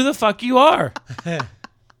don't know who the fuck you are.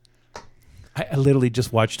 I literally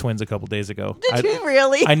just watched Twins a couple days ago. Did you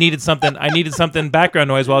really? I needed something background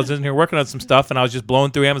noise while I was in here working on some stuff, and I was just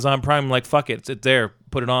blowing through Amazon Prime. I'm like, fuck it, it's there.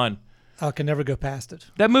 Put it on. I can never go past it.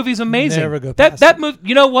 That movie's amazing. Never go past that it. movie.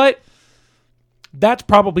 You know what? That's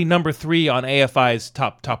probably number 3 on AFI's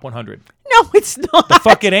top 100. No, it's not. The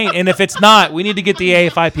fuck it ain't. And if it's not, we need to get the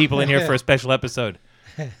AFI people in here for a special episode.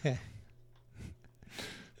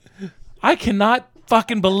 I cannot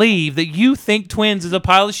fucking believe that you think Twins is a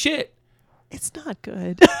pile of shit. It's not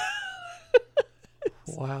good.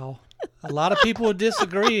 Wow. A lot of people would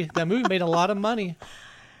disagree. That movie made a lot of money.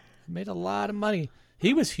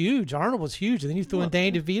 He was huge. Arnold was huge. And then you threw in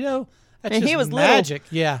Danny DeVito. That's And just he was magic.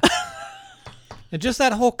 Yeah. And just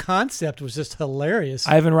that whole concept was just hilarious.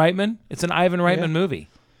 Ivan Reitman. It's an Ivan Reitman movie.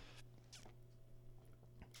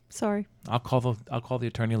 Sorry. I'll call the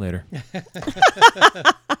attorney later.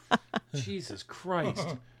 Jesus Christ.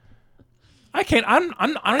 I can't. I don't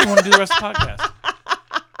even want to do the rest of the podcast.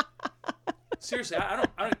 Seriously, I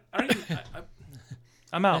don't even.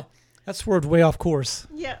 I'm out. That's word way off course.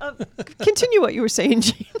 Yeah. Continue what you were saying,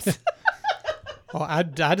 James. Oh, I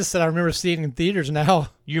just said I remember seeing it in theaters now.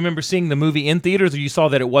 You remember seeing the movie in theaters, or you saw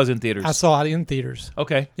that it was in theaters? I saw it in theaters.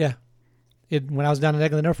 Okay. Yeah. When I was down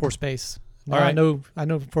at Eglin Air Force Base. Now All right. I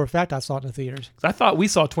know for a fact I saw it in the theaters. I thought we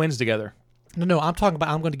saw Twins together. No, I'm talking about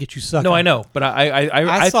I'm going to get you sucking. No, I know, but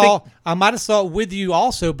I saw. think, I might have saw it with you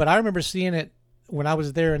also, but I remember seeing it when I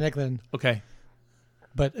was there in Eglin. okay.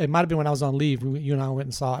 But it might have been when I was on leave. You and I went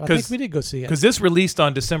and saw it. I think we did go see it. Because this released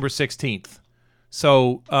on December 16th.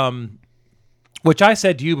 So, which I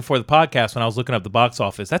said to you before the podcast when I was looking up the box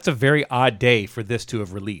office, that's a very odd day for this to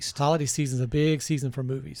have released. Holiday season's a big season for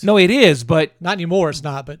movies. No, it is, but not anymore. It's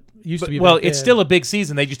not, but it used to be. Well, back it's then. still a big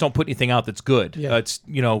season. They just don't put anything out that's good. Yeah. It's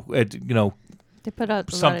They put out a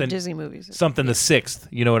lot Something- of Disney movies. something the 6th.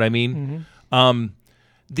 You know what I mean? Mm-hmm.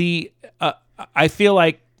 I feel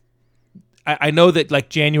like I know that like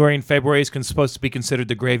January and February is supposed to be considered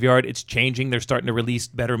the graveyard. It's changing. They're starting to release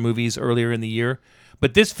better movies earlier in the year,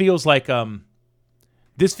 but this feels like a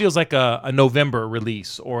November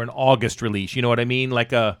release or an August release. You know what I mean?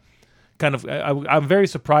 Like a kind of. I'm very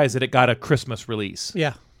surprised that it got a Christmas release.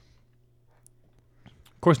 Yeah.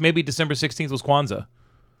 Of course, maybe December 16th was Kwanzaa.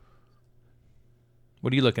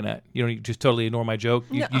 What are you looking at? You just totally ignore my joke.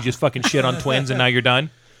 You just fucking shit on Twins and now you're done.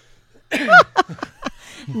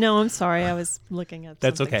 No, I'm sorry. I was looking at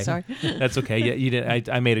That's something. okay. Sorry. That's okay. Yeah, you didn't.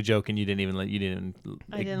 I made a joke and you didn't laugh?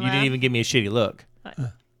 even give me a shitty look.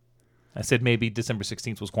 I said maybe December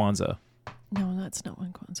 16th was Kwanzaa. No, that's not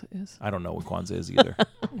when Kwanzaa is. I don't know what Kwanzaa is either.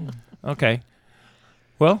 Okay.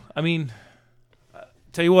 Well, I mean,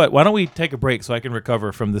 tell you what. Why don't we take a break so I can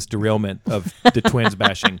recover from this derailment of the Twins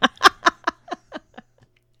bashing?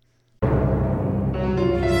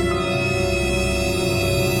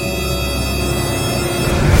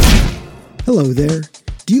 Hello there.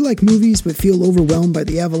 Do you like movies but feel overwhelmed by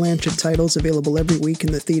the avalanche of titles available every week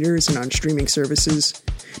in the theaters and on streaming services?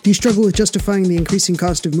 Do you struggle with justifying the increasing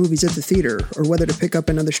cost of movies at the theater or whether to pick up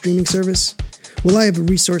another streaming service? Well, I have a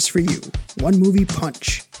resource for you. One Movie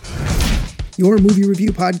Punch. your movie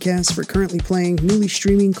review podcast for currently playing, newly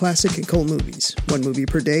streaming classic and cult movies. One movie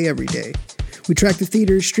per day, every day. We track the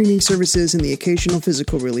theaters, streaming services, and the occasional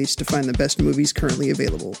physical release to find the best movies currently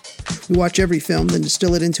available. We watch every film, then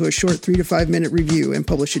distill it into a short 3 to 5 minute review and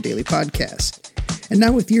publish a daily podcast. And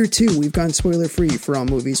now with year 2, we've gone spoiler-free for all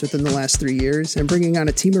movies within the last 3 years and bringing on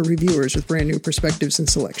a team of reviewers with brand new perspectives and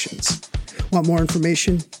selections. Want more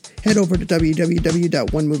information? Head over to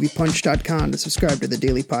www.onemoviepunch.com to subscribe to the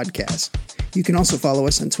daily podcast. You can also follow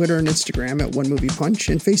us on Twitter and Instagram at OneMoviePunch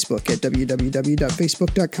and Facebook at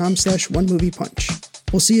www.facebook.com/OneMoviePunch.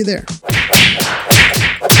 We'll see you there.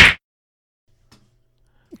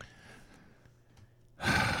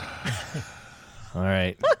 All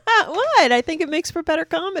right. What? I think it makes for better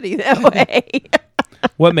comedy that way.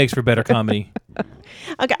 What makes for better comedy?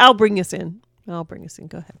 Okay, I'll bring us in. Go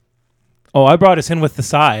ahead. Oh, I brought us in with the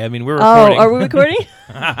sigh. I mean, we're recording. Oh, are we recording?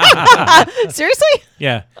 Seriously?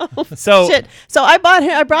 Yeah. Oh, So, shit. So I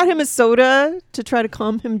brought him a soda to try to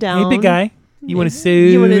calm him down. hey, big guy, you want a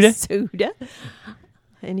soda? You want a soda?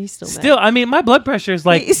 And he's still mad. Still, I mean, my blood pressure is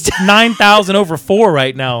like He's- 9,000 over 4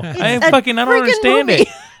 right now. I don't freaking understand movie. it.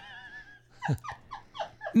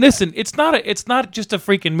 Listen, it's not just a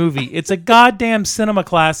freaking movie. It's a goddamn cinema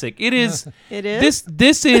classic. It is. It is?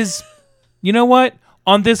 This is. You know what?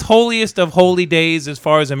 On this holiest of holy days, as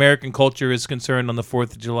far as American culture is concerned, on the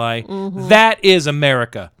 4th of July, that is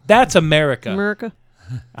America. That's America. America?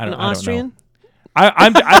 I don't. An Austrian? I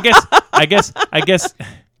don't know. I guess.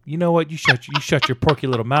 You know what? You shut your porky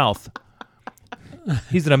little mouth.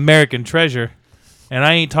 He's an American treasure, and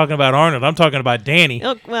I ain't talking about Arnold. I'm talking about Danny.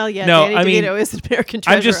 Oh, well, yeah. No, Danny I mean, DeVito is an American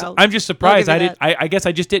treasure. I'm just surprised. I'll give you I guess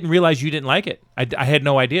I just didn't realize you didn't like it. I had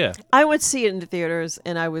no idea. I went to see it in the theaters,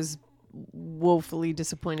 and I was woefully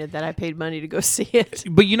disappointed that I paid money to go see it.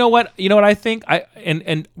 But you know what? I think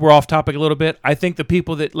and we're off topic a little bit. I think the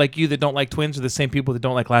people that like you that don't like Twins are the same people that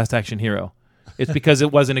don't like Last Action Hero. It's because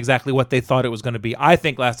it wasn't exactly what they thought it was going to be. I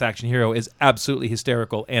think Last Action Hero is absolutely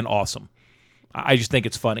hysterical and awesome. I just think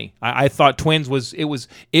it's funny. I thought Twins was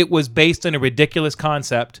based on a ridiculous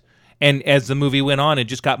concept, and as the movie went on, it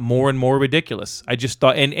just got more and more ridiculous. I just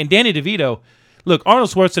thought, and Danny DeVito, look, Arnold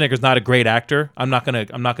Schwarzenegger's not a great actor. I'm not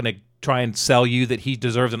gonna try and sell you that he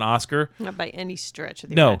deserves an Oscar. Not by any stretch of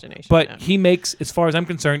the No, imagination. but no. he makes, as far as I'm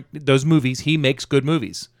concerned, those movies. He makes good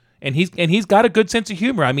movies, and he's got a good sense of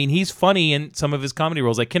humor. I mean, he's funny in some of his comedy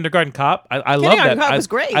roles, like Kindergarten Cop. I love that. Kindergarten Cop was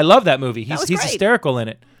great. I love that movie. That He's was great. hysterical in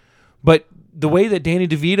it. But the way that Danny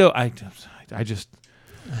DeVito, I just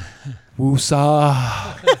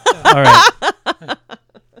woosah.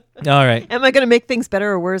 All right. Am I going to make things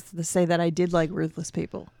better or worse to say that I did like Ruthless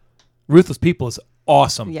People? Ruthless People is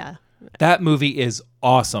awesome. Yeah. That movie is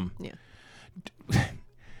awesome. Yeah.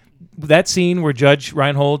 That scene where Judge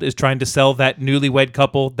Reinhold is trying to sell that newlywed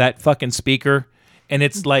couple that fucking speaker, and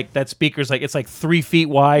it's like that speaker's like it's like 3 feet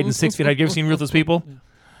wide and 6 feet high. Have you ever seen Ruthless People?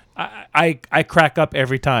 I crack up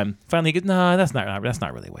every time. Finally, he goes, no, that's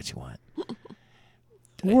not really what you want.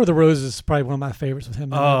 War of the Roses is probably one of my favorites with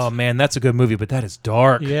him. in Oh it. man, that's a good movie, but that is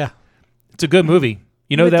dark. Yeah. It's a good movie.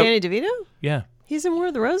 You know With that? Danny DeVito? Yeah, He's in War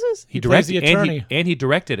of the Roses? he plays directed the attorney. and he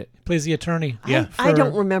directed it. Plays the attorney. Yeah. I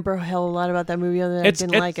don't remember a hell of a lot about that movie other than I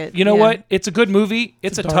didn't like it. You know Yeah. what? It's a good movie.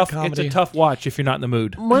 It's a dark tough. comedy. It's a tough watch if you're not in the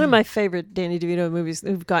mood. One of my favorite Danny DeVito movies,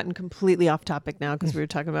 we've gotten completely off topic now because we were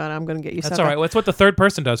talking about I'm going to get you That's sucker. all right. That's what the third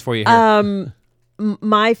person does for you here.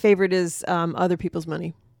 My favorite is Other People's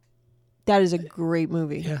Money. That is a great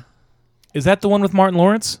movie. Yeah. Is that the one with Martin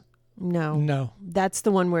Lawrence? No. No. That's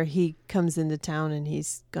the one where he comes into town and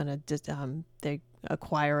he's going to just, they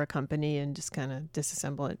acquire a company and just kind of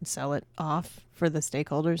disassemble it and sell it off for the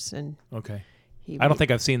stakeholders. And Okay. he I don't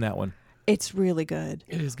think I've seen that one. it's really good.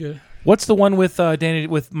 It is good. What's the one with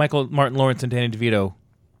Martin Lawrence and Danny DeVito?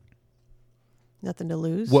 Nothing to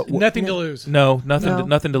lose. What? Nothing to lose. No, nothing. No.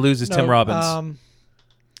 Nothing to lose is Tim No, Robbins.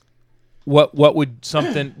 What would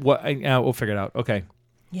something? We'll figure it out. Okay.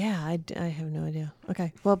 Yeah, I have no idea.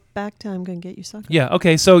 Okay. Well, back to I'm going to get you sucker. Yeah.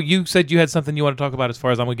 Okay. So you said you had something you want to talk about as far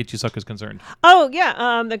as I'm going to get you suckers concerned. Oh,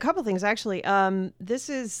 yeah. A couple things, actually. This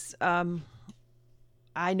is,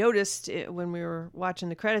 I noticed when we were watching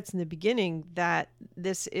the credits in the beginning that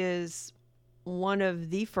this is one of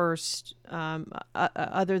the first,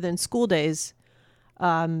 other than School Days,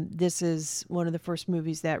 this is one of the first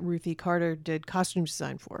movies that Ruthie Carter did costume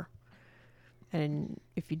design for. And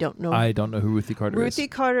if you don't know, I don't know who Ruthie Carter is. Ruthie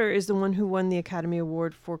Carter is the one who won the Academy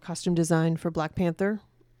Award for costume design for Black Panther.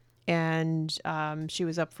 And she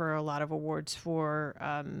was up for a lot of awards for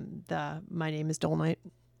the My Name is Dolomite.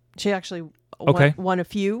 She actually won a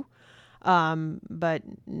few, but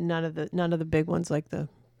none of the big ones like the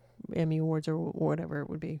Emmy Awards or whatever it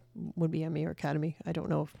would be Emmy or Academy. I don't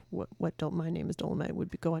know if what My Name is Dolomite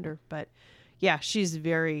would go under, but yeah, she's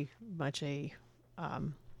very much a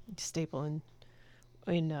staple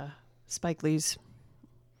in Spike Lee's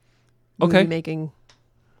movie making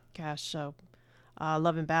cash. So,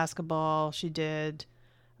 Love and Basketball, she did.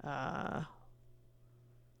 Let's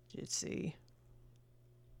see,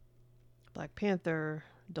 Black Panther,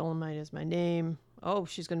 Dolomite is My Name. Oh,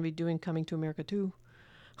 she's going to be doing Coming to America too.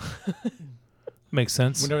 Makes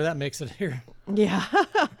sense. Whenever that makes it here. Yeah.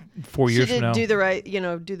 4 years she from now. did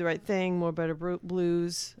Do the Right Thing, More Better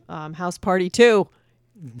Blues, House Party 2.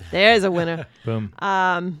 There's a winner. Boom.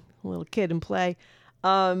 Little Kid and Play.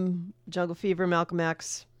 Jungle Fever, Malcolm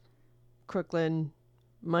X, Crooklyn,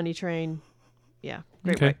 Money Train. Yeah.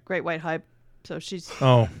 Great White Hype. So she's...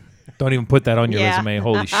 Oh, don't even put that on your resume.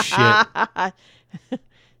 Holy shit.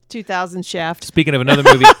 2000 Shaft. Speaking of another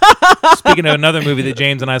movie that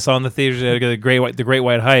James and I saw in the theaters, the Great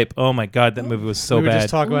White Hype. Oh my God, that movie was so we were bad.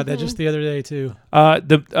 just talking about that just the other day too.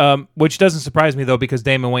 Which doesn't surprise me though, because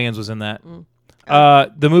Damon Wayans was in that.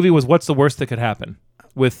 The movie was What's the Worst That Could Happen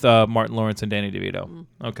with Martin Lawrence and Danny DeVito.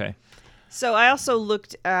 Okay. So I also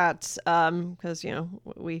looked at because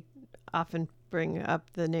we often bring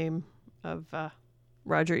up the name of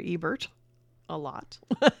Roger Ebert a lot.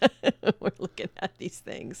 We're looking at these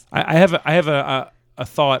things. I have a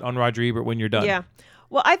thought on Roger Ebert when you're done. Yeah.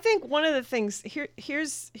 Well, I think one of the things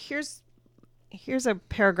here's a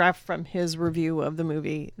paragraph from his review of the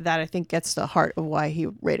movie that I think gets to the heart of why he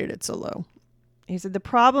rated it so low. He said, the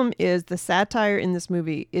problem is the satire in this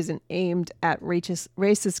movie isn't aimed at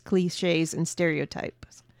racist cliches and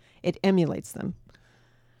stereotypes. It emulates them.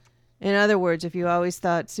 In other words, if you always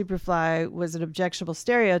thought Superfly was an objectionable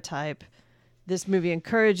stereotype, this movie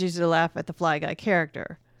encourages you to laugh at the Fly Guy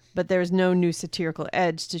character, but there is no new satirical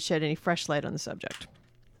edge to shed any fresh light on the subject.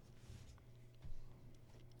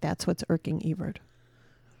 That's what's irking Ebert.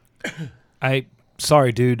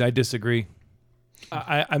 Sorry, dude, I disagree.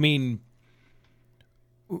 I mean,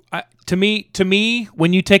 to me,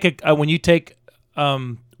 when you take a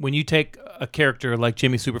character like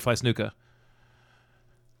Jimmy Superfly Snuka,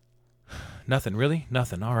 nothing really,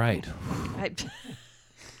 nothing. All right,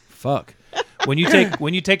 fuck. When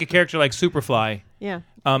you take a character like Superfly, yeah,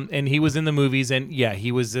 and he was in the movies, and yeah,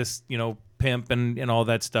 he was this pimp and all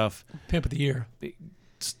that stuff. Pimp of the year.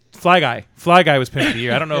 Fly Guy was Pimp of the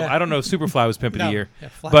Year. I don't know. I don't know if Superfly was Pimp of the Year. Yeah,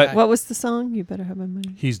 but what was the song? You Better Have My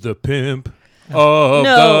Money. He's the pimp of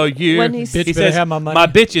the year. When Bitch he better says, have my money. my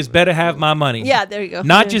bitches better have my money. Yeah, there you go.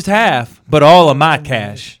 Not just half, but all of my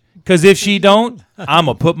cash. Because if she don't, I'm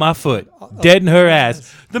going to put my foot dead in her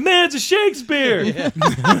ass. The man's a Shakespeare.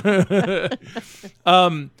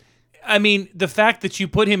 I mean, the fact that you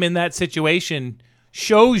put him in that situation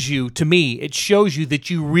shows you that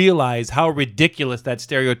you realize how ridiculous that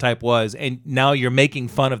stereotype was, and now you're making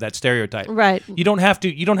fun of that stereotype. Right. You don't have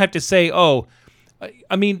to say, oh,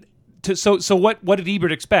 I mean, so what did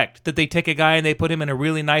Ebert expect? That they take a guy and they put him in a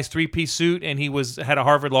really nice 3-piece suit and he had a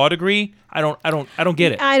Harvard law degree? I don't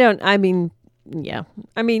get it. I mean,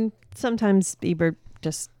 sometimes Ebert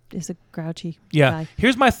just is a grouchy guy.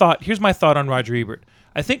 Here's my thought on Roger Ebert.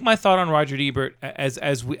 I think my thought on Roger Ebert,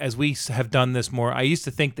 as we have done this more, I used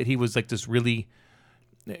to think that he was like this really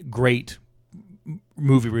great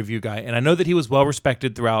movie review guy, and I know that he was well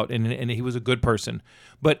respected throughout, and he was a good person.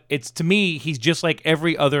 But to me, he's just like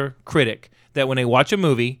every other critic that when they watch a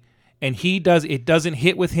movie and it doesn't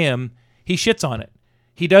hit with him, he shits on it.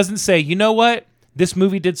 He doesn't say, you know what, this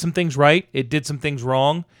movie did some things right, it did some things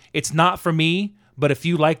wrong. It's not for me, but if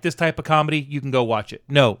you like this type of comedy, you can go watch it.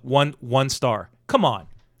 No, one star. Come on.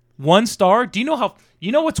 1 star? Do you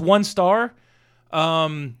know what's 1 star?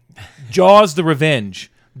 Jaws the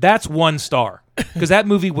Revenge. That's 1 star. Because that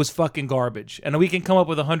movie was fucking garbage. And we can come up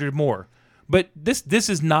with 100 more. But this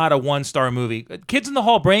is not a 1-star movie. Kids in the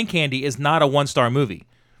Hall Brain Candy is not a 1-star movie.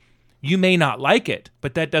 You may not like it,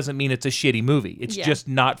 but that doesn't mean it's a shitty movie. It's just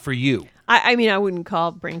not for you. I mean, I wouldn't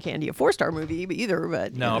call Brain Candy a 4-star movie either,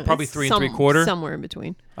 but no, probably 3 3/4. Somewhere in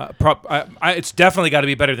between. It's definitely got to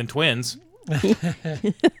be better than Twins.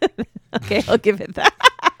 Okay, I'll give it that.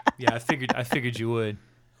 Yeah, I figured you would.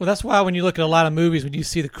 Well, that's why when you look at a lot of movies, when you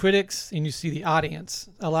see the critics and you see the audience,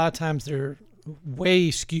 a lot of times they're way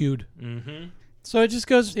skewed. Mm-hmm. So it's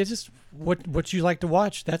just what you like to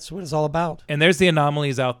watch. That's what it's all about. And there's the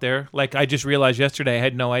anomalies out there. Like I just realized yesterday, I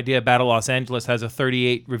had no idea Battle Los Angeles has a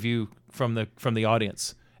 38 review from the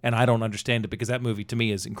audience, and I don't understand it because that movie to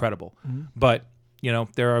me is incredible. Mm-hmm. But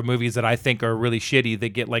there are movies that I think are really shitty that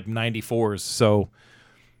get like 94s. So.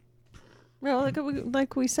 Well,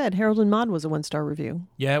 like we said, Harold and Maude was a 1-star review.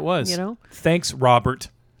 Yeah, it was. You know? Thanks, Robert.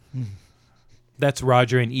 That's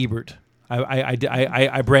Roger and Ebert. I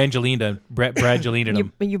Brangelina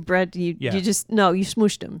him. You Yeah. you just no, you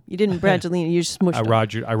smooshed him. You didn't Brangelina, you just smooshed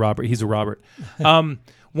him. Robert. He's a Robert.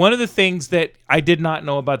 One of the things that I did not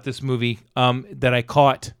know about this movie that I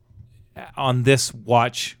caught on this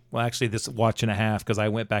watch, well, actually this watch and a half, because I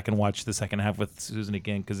went back and watched the second half with Susan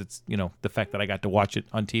again, because it's, the fact that I got to watch it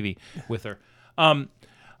on TV with her.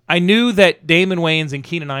 I knew that Damon Wayans and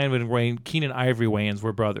Keenan Ivory Wayans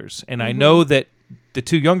were brothers, and I know that the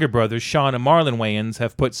two younger brothers, Sean and Marlon Wayans,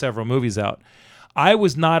 have put several movies out. I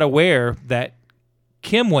was not aware that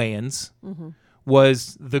Kim Wayans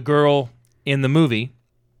was the girl in the movie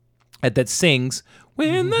that sings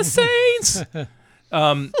 "When the Saints."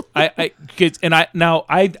 I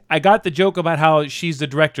got the joke about how she's the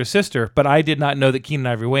director's sister, but I did not know that Keenan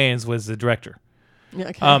Ivory Wayans was the director.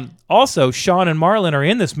 Okay. Also, Sean and Marlon are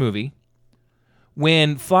in this movie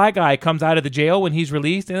when Fly Guy comes out of the jail when he's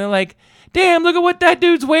released, and they're like, "Damn, look at what that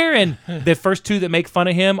dude's wearing." The first two that make fun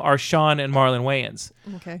of him are Sean and Marlon Wayans.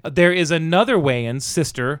 Okay. There is another Wayans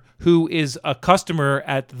sister who is a customer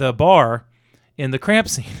at the bar in the cramp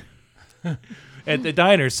scene at the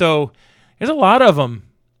diner. So there's a lot of them.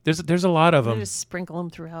 There's a lot of They them. just sprinkle them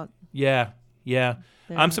throughout. Yeah. There.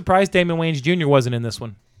 I'm surprised Damon Wayans Jr. wasn't in this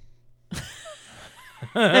one.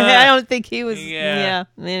 I don't think he was. Yeah.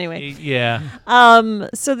 Yeah. Anyway. Yeah.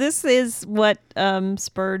 So this is what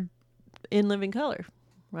spurred In Living Color,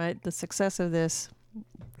 right? The success of this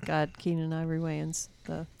got Keenan Ivory Wayans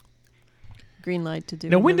the green light to do.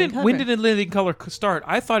 Now, In when Living did Color. when did In Living Color start?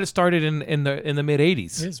 I thought it started in the mid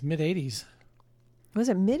 '80s. It's mid 80s. Was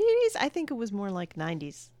it mid 80s? I think it was more like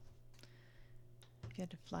 90s. If you had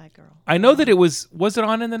to fly girl. I know that it was it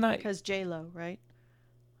on in the night? Because J-Lo, right?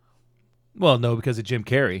 Well, no, because of Jim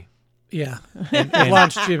Carrey. Yeah. And- It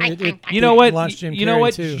launched Jim. You know what? Launched Jim You know Carrey,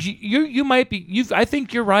 what? too. You might be. I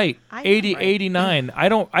think you're right. I am 80, right. 89. I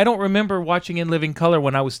don't remember watching In Living Color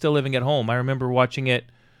when I was still living at home. I remember watching it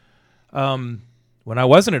when I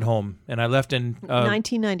wasn't at home, and I left in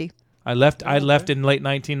 1990. I left in late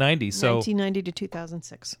 1990. So 1990 to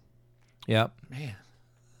 2006. yeah. Man,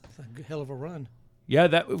 that's a good hell of a run. Yeah,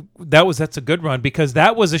 that's a good run, because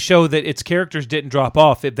that was a show that its characters didn't drop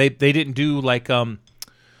off. They didn't do like Mad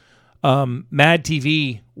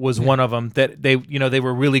TV was one of them that they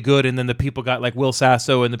were really good, and then the people got like Will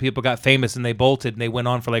Sasso, and the people got famous, and they bolted, and they went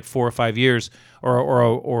on for like 4 or 5 years,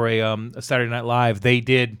 or a Saturday Night Live. They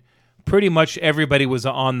did pretty much everybody was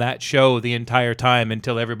on that show the entire time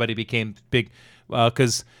until everybody became big,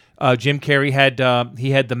 because Jim Carrey had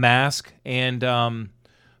The Mask and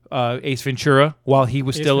Ace Ventura while he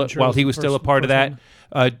was still a part of that.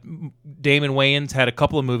 Damon Wayans had a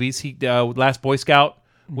couple of movies. He Last Boy Scout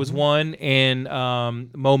was one, and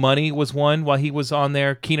Mo Money was one while he was on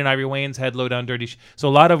there. Keenan Ivory Wayans had Low Down Dirty. So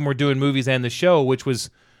a lot of them were doing movies and the show, which was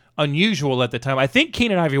unusual at the time. I think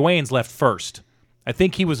Keenan Ivory Wayans left first. I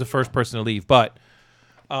think he was the first person to leave, but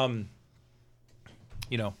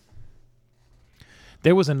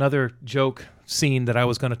there was another joke scene that I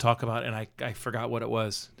was going to talk about, and I forgot what it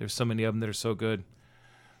was. There's so many of them that are so good.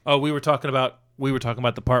 Oh, we were talking about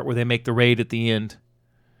the part where they make the raid at the end,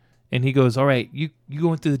 and he goes, "All right, you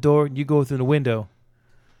go in through the door, and you go through the window."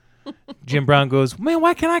 Jim Brown goes, "Man,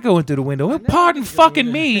 why can't I go in through the window?" Well, pardon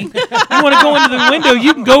fucking me. You want to go into the window?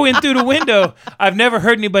 You can go in through the window. I've never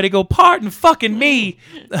heard anybody go, "Pardon fucking me."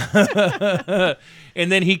 And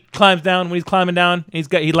then he climbs down. When he's climbing down,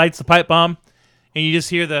 he lights the pipe bomb, and you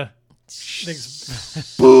just hear the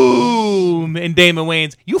boom. And Damon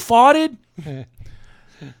Wayans, "You farted?"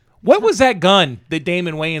 What was that gun that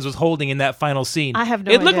Damon Wayans was holding in that final scene? I have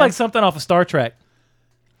no It looked idea. like something off of Star Trek.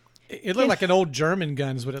 It looked like an old German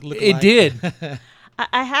gun is what it looked like. It did.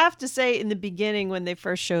 I have to say, in the beginning when they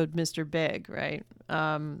first showed Mr. Big, right?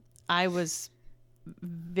 I was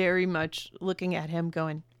very much looking at him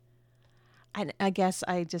going, I guess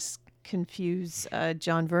I just confuse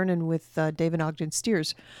John Vernon with David Ogden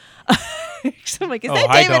Stiers. So I'm like, is Oh, that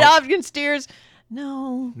I David don't. Ogden Stiers?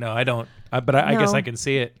 No, No, I don't. But I guess No. I can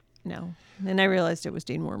see it. no. And I realized it was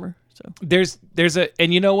Dean Wormer. So There's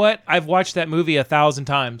and you know what? I've watched that movie 1,000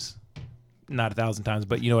 times. Not 1,000 times,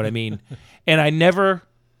 but you know what I mean. And I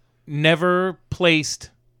never placed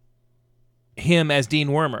him as Dean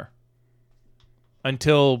Wormer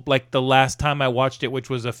until like the last time I watched it, which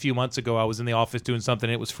was a few months ago. I was in the office doing something.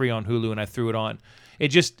 It was free on Hulu, and I threw it on. It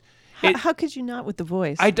just. how could you not with the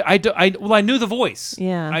voice? I knew the voice.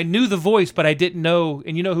 Yeah. I knew the voice, but I didn't know.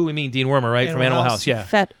 And you know who we mean, Dean Wormer, right? From Animal Animal House. House. Yeah.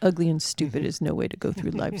 Fat, ugly, and stupid is no way to go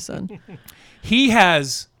through life, son. He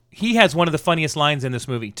has one of the funniest lines in this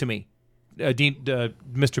movie to me,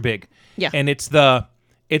 Mr. Big. Yeah. And it's the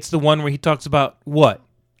one where he talks about what?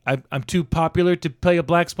 I'm too popular to play a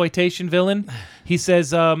blaxploitation villain. He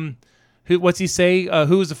says, what's he say?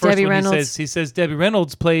 Who was the first Debbie one? Reynolds. He says Debbie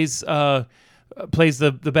Reynolds plays the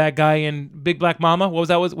bad guy in Big Black Mama. What was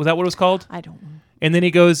that? Was that what it was called? I don't know. And then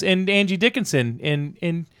he goes, and Angie Dickinson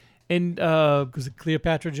in Was it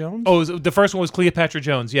Cleopatra Jones? oh, the first one was Cleopatra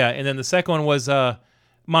Jones, yeah, and then the second one was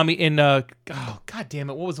Mommy in oh god damn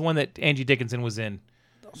it, what was the one that Angie Dickinson was in?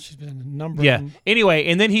 She's been in a number. Yeah. Of them. Anyway,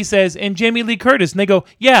 and then he says, and Jamie Lee Curtis, and they go,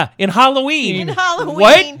 yeah, in Halloween. In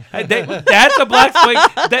Halloween. What? That's a black spike.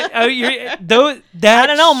 I don't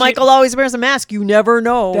know. Michael always wears a mask. You never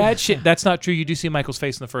know. That shit. That's not true. You do see Michael's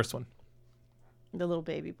face in the first one. The little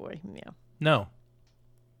baby boy. Yeah. No.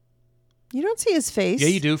 You don't see his face. Yeah,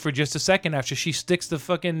 you do for just a second after she sticks the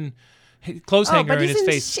fucking clothes Oh, hanger but in he's his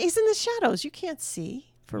face. he's in the shadows. You can't see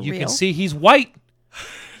for You real. can see he's white.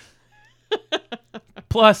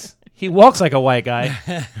 Plus, he walks like a white guy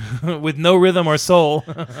with no rhythm or soul.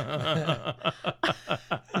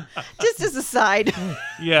 Just as a side.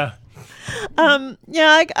 Yeah.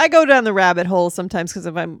 Yeah, I go down the rabbit hole sometimes because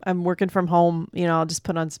if I'm working from home, I'll just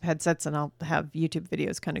put on some headsets and I'll have YouTube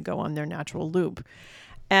videos kind of go on their natural loop.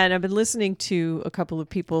 And I've been listening to a couple of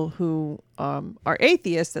people who are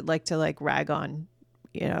atheists that like to rag on,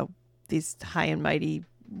 these high and mighty,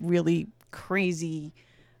 really crazy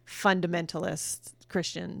fundamentalist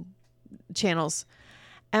Christian channels.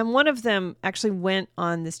 And one of them actually went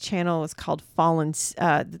on this channel. It's called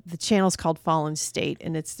the channel's called Fallen State.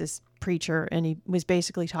 And it's this preacher. And he was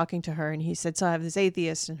basically talking to her. And he said, so I have this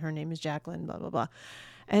atheist and her name is Jacqueline, blah, blah, blah.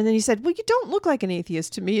 And then he said, well, you don't look like an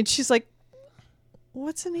atheist to me. And she's like,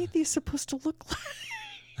 what's an atheist supposed to look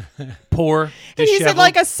like? Poor, And he said, disheveled.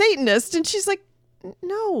 like a Satanist. And she's like,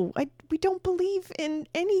 no, we don't believe in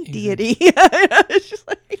any deity. It's just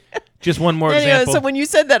like, Just one more anyway, example. so when you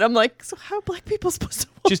said that, I'm like, so how are black people supposed to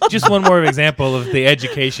walk? just one more example of the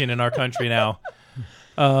education in our country now.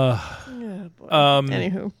 Yeah, boy.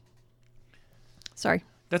 Anywho. Sorry.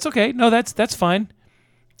 That's okay. No, that's fine.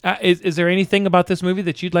 Is there anything about this movie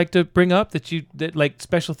that you'd like to bring up that like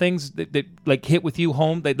special things that like hit with you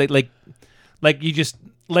home that like you just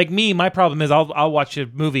like me? My problem is I'll watch a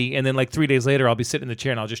movie and then like 3 days later I'll be sitting in the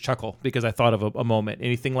chair and I'll just chuckle because I thought of a moment.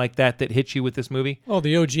 Anything like that hits you with this movie? Oh,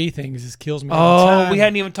 the OG thing just kills me. All the Oh, time. we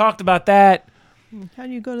hadn't even talked about that. How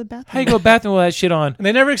do you go to the bathroom? How you go to the bathroom with that shit on? And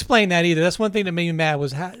they never explained that either. That's one thing that made me mad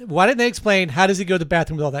was why didn't they explain how does he go to the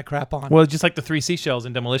bathroom with all that crap on? Well, just like the 3 seashells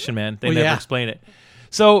in Demolition Man, they Well, never yeah. explain it.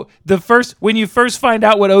 So when you first find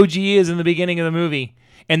out what OG is in the beginning of the movie,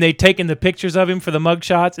 and they've taken the pictures of him for the mug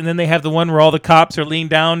shots, and then they have the one where all the cops are leaned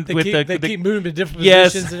down they with keep moving to different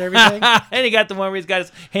yes, positions and everything. and he got the one where he's got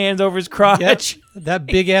his hands over his crotch. Yep. That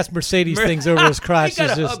big ass Mercedes thing's over his crotch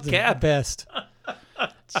got is a just the hubcap. best.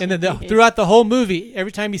 And then throughout the whole movie,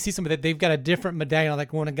 every time you see somebody, they've got a different medallion.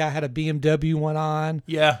 Like when a guy had a BMW one on,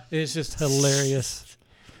 Yeah. it's just hilarious.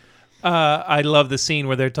 I love the scene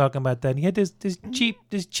where they're talking about that. He had this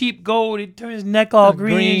cheap gold. He turned his neck all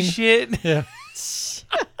green green. and shit. Yeah,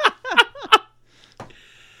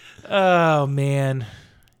 Oh man.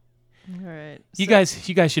 All right. You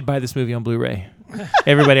guys should buy this movie on Blu-ray.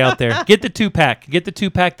 Everybody out there, get the 2-pack. Get the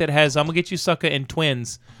 2-pack that has I'm gonna get you sucker and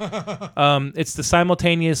twins. It's the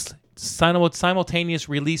simultaneous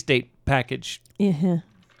release date package. Yeah.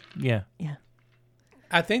 Yeah. Yeah.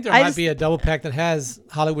 I think there I might just- be a double pack that has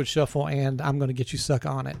Hollywood Shuffle and I'm going to get you suck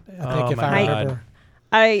on it. I think Oh, if my I God. remember.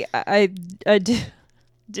 I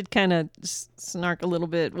did kind of snark a little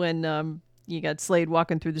bit when you got Slade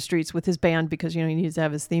walking through the streets with his band because he needs to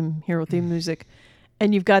have his hero theme music,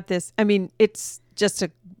 and you've got this. I mean, it's just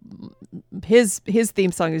his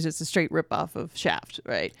theme song is just a straight rip off of Shaft,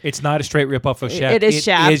 right? It's not a straight ripoff of Shaft. It is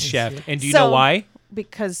Shaft. It is Shaft. And do you know why?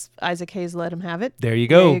 Because Isaac Hayes let him have it. There you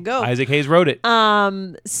go. There you go. Isaac Hayes wrote it.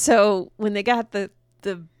 So when they got the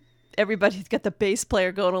everybody's got the bass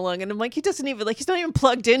player going along, and I'm like, he's not even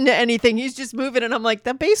plugged into anything. He's just moving, and I'm like,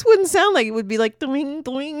 that bass wouldn't sound like it would be like doing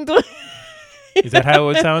doing doing. Is that how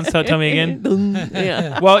it sounds? Tell me again.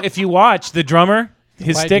 Yeah. Well, if you watch the drummer,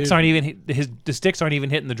 his White sticks dude. aren't even the sticks aren't even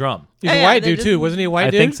hitting the drum. He's Yeah, a white they dude just- too, wasn't he? A white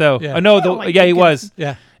I dude? think so. Yeah. No, Oh, my yeah, he goodness. was.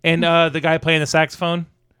 Yeah. And the guy playing the saxophone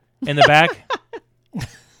in the back.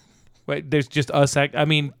 Wait, there's just us. I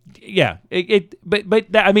mean, yeah.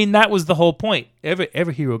 That was the whole point.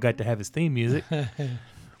 Every hero got to have his theme music.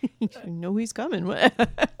 You know he's coming.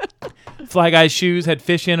 Fly Guy's shoes had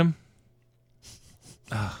fish in them.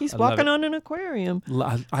 He's I love walking it. on an aquarium.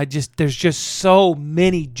 There's just so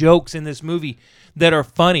many jokes in this movie that are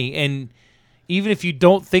funny, and even if you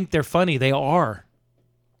don't think they're funny, they are.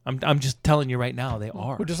 I'm just telling you right now, they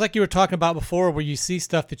are. Well, just like you were talking about before, where you see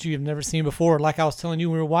stuff that you have never seen before. Like I was telling you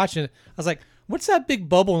when we were watching it, I was like, What's that big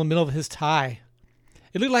bubble in the middle of his tie?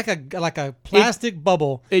 It looked like a plastic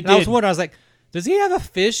bubble. It and I was did. wondering, I was like, does he have a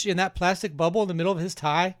fish in that plastic bubble in the middle of his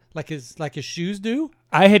tie, like his shoes do?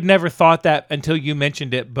 I had never thought that until you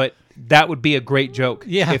mentioned it, but that would be a great joke.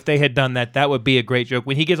 Yeah. If they had done that, that would be a great joke.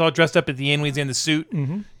 When he gets all dressed up at the end when he's in the suit.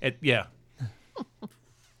 Yeah.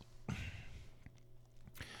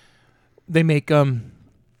 They make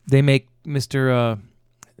Mr.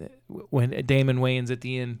 When Damon Wayans at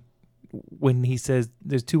the end, when he says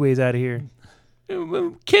there's two ways out of here.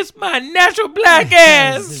 Kiss my natural black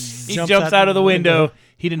ass. He jumps out of the window.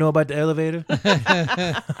 He didn't know about the elevator.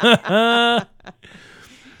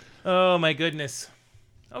 Oh my goodness.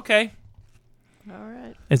 Okay. All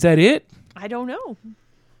right. Is that it? I don't know.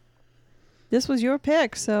 This was your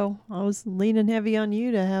pick, so I was leaning heavy on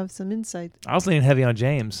you to have some insight. I was leaning heavy on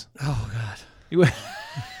James. Oh God.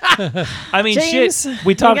 I mean, James, shit.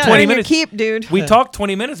 We talked you got 20 it in your minutes. keep, dude. We talked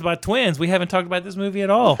 20 minutes about twins. We haven't talked about this movie at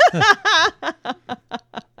all.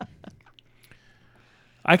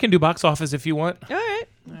 I can do box office if you want. All right.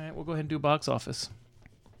 All right, we'll go ahead and do box office.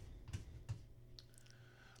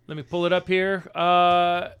 Let me pull it up here.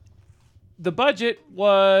 The budget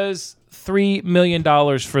was $3 million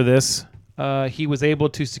for this. He was able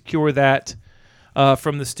to secure that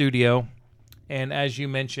from the studio. And as you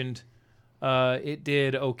mentioned, it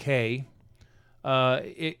did okay.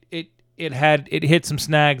 It hit some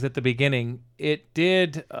snags at the beginning. It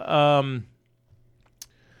did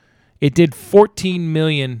 $14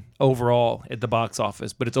 million overall at the box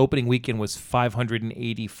office, but its opening weekend was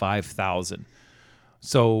 $585,000.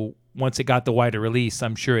 So once it got the wider release,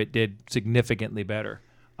 I'm sure it did significantly better.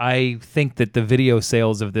 I think that the video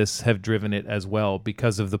sales of this have driven it as well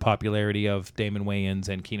because of the popularity of Damon Wayans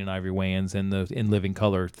and Keenen Ivory Wayans and the In Living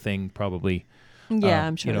Color thing probably. Yeah,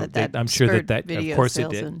 I'm sure I'm sure spurred that video of course it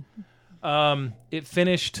sales did. and It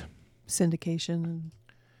finished. syndication and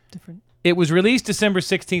different. It was released December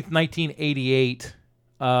 16th, 1988.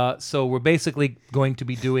 So we're basically going to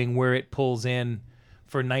be doing where it pulls in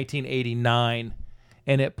for 1989.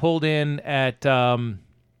 And it pulled in at,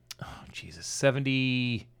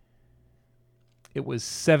 70. It was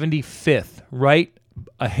 75th, right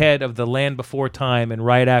ahead of The Land Before Time and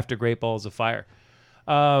right after Great Balls of Fire.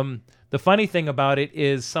 The funny thing about it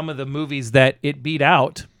is some of the movies that it beat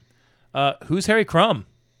out, Who's Harry Crumb?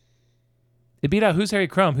 It beat out Who's Harry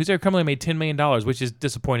Crumb? Who's Harry Crumb only made $10 million, which is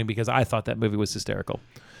disappointing because I thought that movie was hysterical.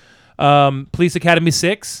 Police Academy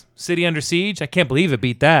 6, City Under Siege. I can't believe it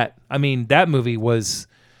beat that. I mean, that movie was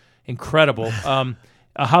incredible.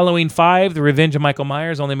 Halloween 5, The Revenge of Michael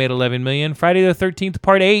Myers, only made $11 million. Friday the 13th,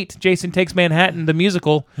 Part 8, Jason Takes Manhattan, the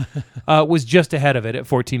musical, was just ahead of it at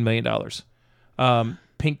 $14 million.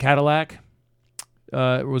 Pink Cadillac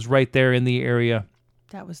was right there in the area.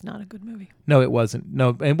 That was not a good movie. No, it wasn't.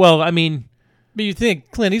 No, and well, I mean, But you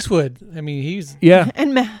think Clint Eastwood? I mean, he's yeah,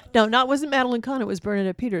 And wasn't Madeline Kahn. It was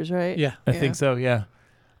Bernadette Peters, right? yeah. I think so. Yeah.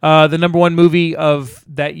 The number one movie of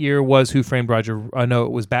that year was Who Framed Roger? No,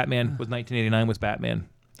 it was Batman. Was 1989 was Batman.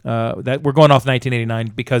 That we're going off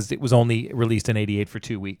 1989 because it was only released in '88 for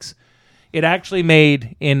 2 weeks. It actually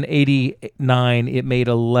made in '89. It made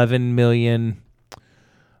 11 million.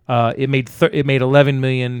 It made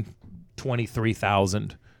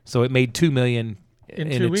 11,023,000. So it made 2 million In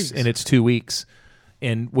 2 weeks. in its 2 weeks,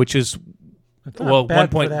 and which is That's not well bad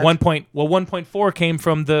for that. 1.4 came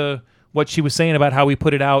from the what she was saying about how we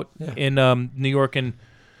put it out in New York. And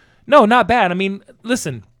no, not bad. I mean,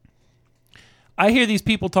 listen, I hear these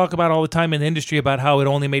people talk about all the time in the industry about how it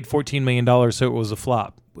only made $14 million, so it was a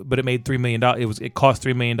flop, but it made $3 million. It cost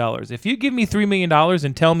 $3 million. If you give me $3 million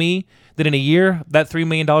and tell me that in a year that $3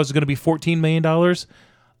 million is going to be $14 million,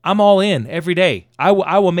 I'm all in every day. I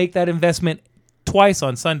will make that investment twice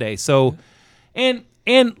on Sunday. So, and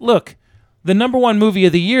look, the number one movie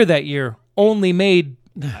of the year that year only made,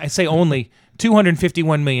 I say only,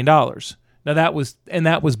 $251 million. Now that was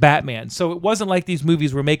Batman. So it wasn't like these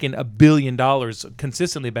movies were making $1 billion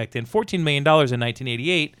consistently back then. $14 million in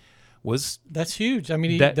 1988 was... That's huge. I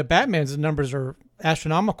mean, the Batman's numbers are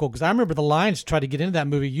astronomical because I remember the lines to try to get into that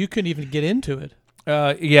movie. You couldn't even get into it.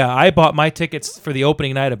 Yeah, I bought my tickets for the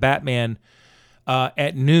opening night of Batman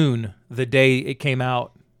at noon the day it came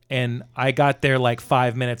out, and I got there like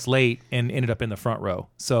 5 minutes late and ended up in the front row.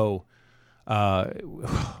 So it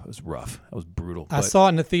was rough. It was brutal. I saw it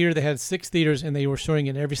in the theater. They had 6 theaters, and they were showing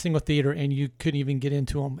it in every single theater, and you couldn't even get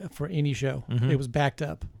into them for any show. Mm-hmm. It was backed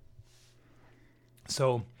up.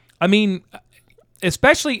 So, I mean,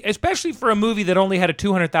 especially for a movie that only had a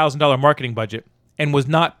 $200,000 marketing budget and was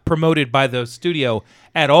not promoted by the studio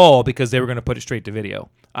at all because they were going to put it straight to video.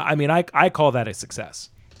 I mean, I call that a success.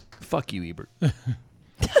 Fuck you, Ebert.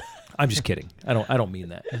 I'm just kidding. I don't mean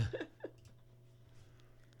that.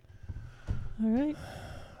 All right.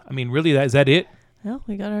 I mean, really, is that it? Well,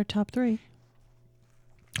 we got our top 3.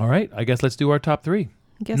 All right. I guess let's do our top 3.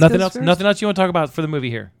 Guess Nothing goes else. first? Nothing else you want to talk about for the movie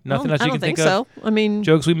here. Nothing Well, else you I can don't think think so. of. I mean,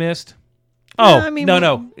 Jokes we missed. No, Oh I mean,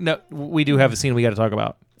 no. We do have a scene we got to talk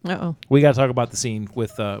about. uh-oh. We got to talk about the scene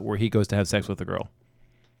with where he goes to have sex with a girl.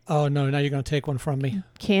 Oh no! Now you're gonna take one from me.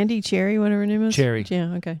 Candy, Cherry, whatever her name is. Cherry.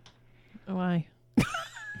 Yeah. Okay. Why?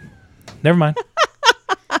 Never mind.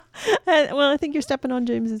 Well, I think you're stepping on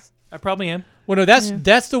James's. I probably am. Well, no, that's Yeah.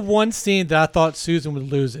 that's the one scene that I thought Susan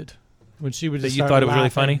would lose it when she was. That just you started thought it was really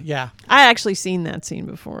laughing. funny? Yeah. I actually seen that scene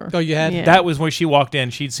before. Oh, you had? Yeah. That was where she walked in.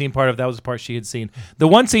 She'd seen part of that was the part she had seen. The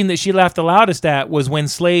one scene that she laughed the loudest at was when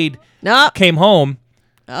Slade No. came home.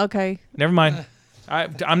 Okay. Never mind.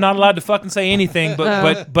 I'm not allowed to fucking say anything,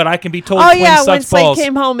 but I can be told. Oh Twin yeah, when sucks Slade balls.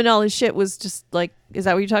 came home and all his shit was just like, is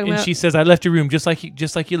that what you're talking And about? she says, "I left your room just like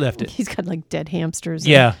you left it." He's got like dead hamsters.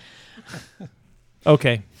 Yeah.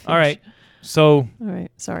 Okay. All right. So All right.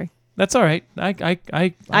 Sorry. that's all right. I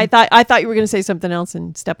thought you were going to say something else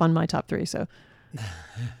and step on my top 3. So,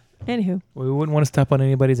 anywho, we wouldn't want to step on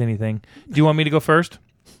anybody's anything. Do you want me to go first?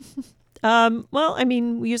 well, I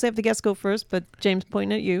mean, we usually have the guests go first, but James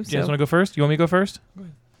pointing at you. James, So. want to go first? You want me to go first? Go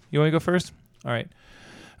ahead. You want me to go first? All right.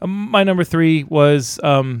 My number 3 was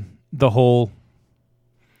the whole.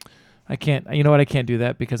 I can't. You know what? I can't do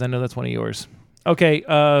that because I know that's one of yours. Okay.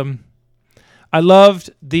 I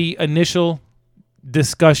loved the initial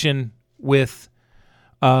discussion with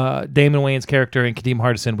Damon Wayans' character and Kadeem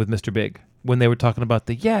Hardison with Mr. Big when they were talking about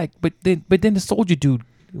but then the soldier dude.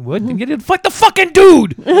 What? You didn't fuck the fucking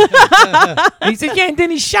dude. He said, yeah, and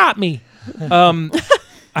then he shot me.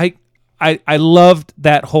 I loved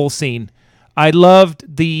that whole scene. I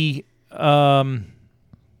loved the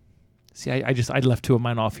see, I left 2 of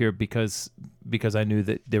mine off here because I knew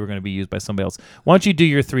that they were going to be used by somebody else. Why don't you do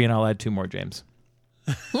your 3 and I'll add 2 more, James.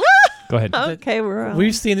 Go ahead. Okay, we're on.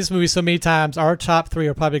 We've seen this movie so many times. Our top 3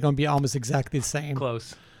 are probably going to be almost exactly the same.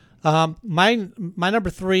 Close. My number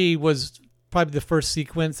 3 was probably the first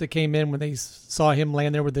sequence that came in when they saw him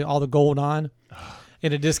laying there with all the gold on.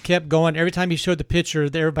 And it just kept going. Every time he showed the picture,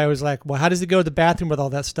 everybody was like, well, how does he go to the bathroom with all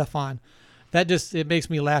that stuff on? It makes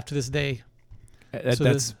me laugh to this day.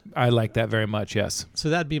 I like that very much, yes. So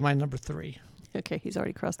that'd be my number 3. Okay, he's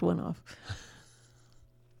already crossed 1 off.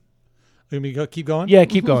 Let me keep going? Yeah,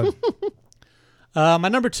 keep going. My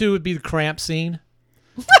number 2 would be the cramp scene.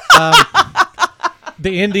 The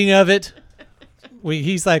ending of it.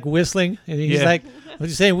 He's like whistling, and he's like, what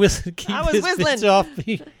you saying, whistling? Keep I was this whistling. bitch off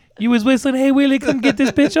me. You was whistling, hey, Willie, come get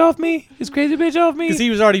this bitch off me. This crazy bitch off me. Because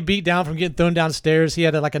he was already beat down from getting thrown downstairs. He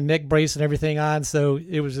had like a neck brace and everything on, so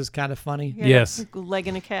it was just kind of funny. Yeah, Yes. leg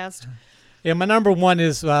in a cast. Yeah, my number 1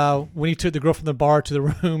 is when he took the girl from the bar to the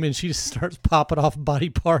room, and she just starts popping off body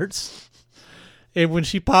parts. And when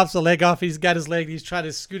she pops the leg off, he's got his leg. He's trying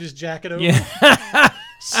to scoot his jacket over. Yeah.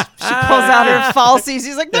 She pulls out her falsies.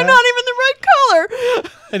 He's like, they're not even the right color.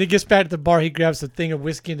 And he gets back to the bar. He grabs a thing of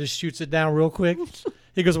whiskey and just shoots it down real quick.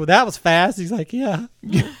 He goes, well, that was fast. He's like, yeah.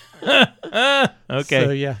 Okay.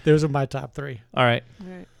 So, yeah, those are my top 3. All right. All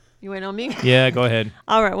right. You wait on me? Yeah, go ahead.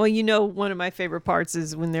 All right. Well, you know, one of my favorite parts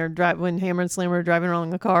is when when Hammer and Slammer are driving along in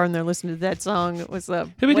the car and they're listening to that song. It was Was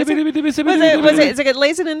it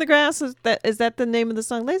Lazing in the Grass? Is that the name of the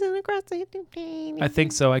song? Lazing in the Grass. I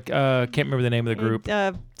think so. I can't remember the name of the group.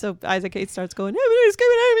 So Isaac Hayes starts going, but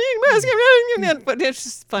it's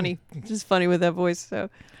just funny. Just funny with that voice. So,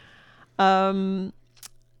 the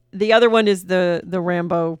other one is the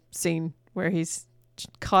Rambo scene where he's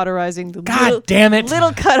cauterizing the damn it.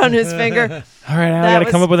 little cut on his finger. All right, I got to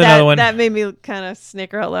come up with another one. That made me kind of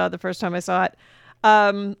snicker out loud the first time I saw it.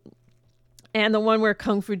 And the one where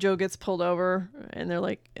Kung Fu Joe gets pulled over and they're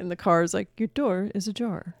like, in the car is like, your door is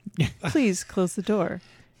ajar. Please close the door.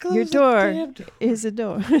 Your door is a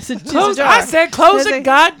door. Is a Close, jar. I said close the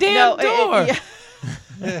goddamn No, door. yeah.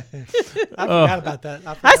 I forgot about that.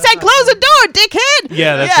 I said close the door, dickhead.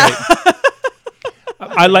 Yeah, that's right.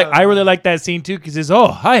 I really like that scene too because it's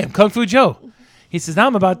I am Kung Fu Joe. He says I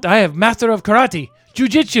have master of karate,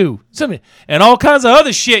 jujitsu, something, and all kinds of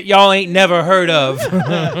other shit y'all ain't never heard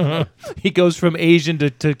of. He goes from Asian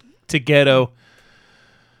to ghetto.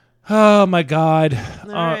 Oh my God! All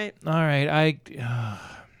right. All right.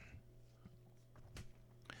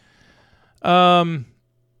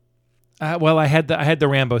 Well, I had the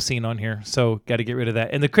Rambo scene on here, so got to get rid of that.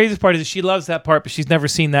 And the craziest part is she loves that part, but she's never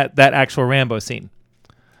seen that actual Rambo scene.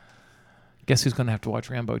 Guess who's going to have to watch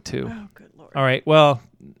Rambo 2? Oh, good Lord. All right. Well,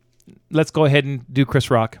 let's go ahead and do Chris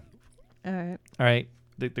Rock. All right. All right.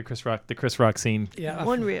 The Chris Rock scene. Yeah.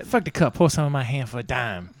 One rib. Fuck the cup. Pour some in my hand for a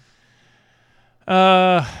dime.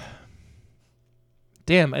 Damn,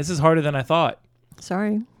 this is harder than I thought.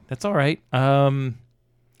 Sorry. That's all right. I've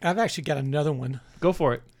actually got another one. Go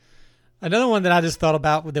for it. Another one that I just thought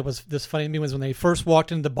about that was this funny to me was when they first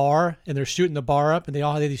walked into the bar and they're shooting the bar up and they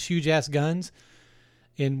all had these huge ass guns.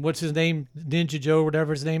 And what's his name? Ninja Joe,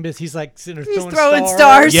 whatever his name is. He's like sitting there throwing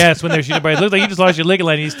stars. Yes, when they're shooting everybody. It looks like you just lost your leg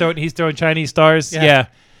line. He's throwing Chinese stars. Yeah.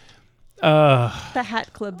 The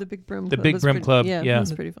Hat Club, the Big Brim Club. The Big Brim Club. Yeah, yeah. it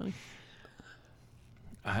was pretty funny.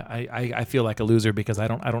 I feel like a loser because I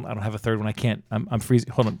don't have a third one. I can't. I'm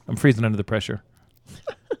freezing. Hold on. I'm freezing under the pressure.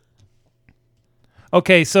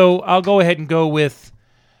 Okay, so I'll go ahead and go with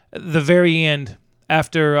the very end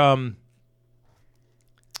after.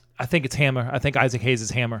 I think it's Hammer. I think Isaac Hayes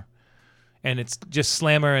is Hammer, and it's just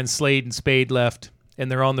Slammer and Slade and Spade left,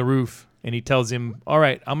 and they're on the roof, and he tells him, "All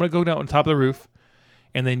right, I'm gonna go down on top of the roof,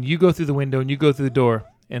 and then you go through the window and you go through the door."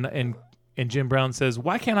 And Jim Brown says,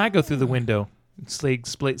 "Why can't I go through the window?" And Slade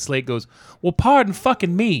goes, "Well, pardon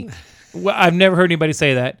fucking me." Well, I've never heard anybody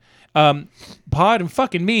say that. Pardon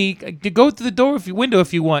fucking me. Go through the window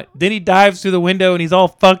if you want. Then he dives through the window and he's all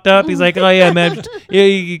fucked up. He's like, "Oh yeah, man, yeah,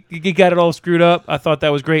 you got it all screwed up." I thought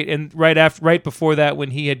that was great. And right before that,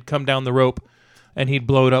 when he had come down the rope and he'd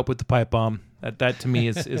blow it up with the pipe bomb, that to me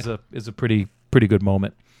is a pretty good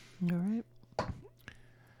moment. All right.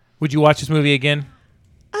 Would you watch this movie again?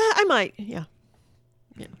 I might. Yeah.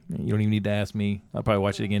 You don't even need to ask me. I'll probably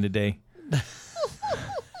watch it again today.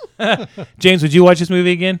 James, would you watch this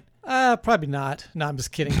movie again? Probably not. No, I'm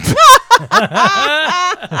just kidding.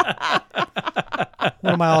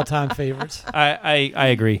 One of my all-time favorites. I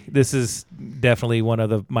agree. This is definitely one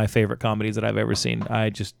of my favorite comedies that I've ever seen.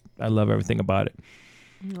 I love everything about it.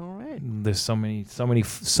 All right. There's so many,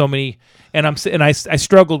 and I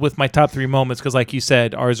struggled with my top 3 moments because, like you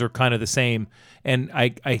said, ours are kind of the same, and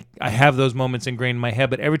I have those moments ingrained in my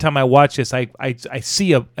head. But every time I watch this, I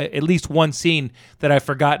see at least one scene that I've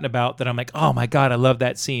forgotten about that I'm like, oh my god, I love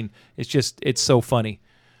that scene. It's so funny.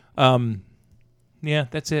 Yeah,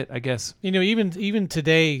 that's it, I guess. You know, even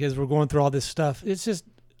today, as we're going through all this stuff, it's just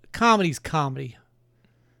comedy's comedy.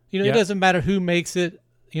 You know, It doesn't matter who makes it.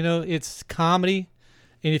 You know, it's comedy.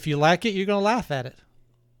 And if you like it, you're going to laugh at it.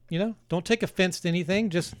 You know, don't take offense to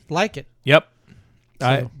anything. Just like it. Yep.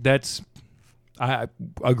 So. I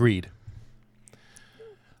agreed.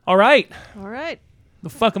 All right. The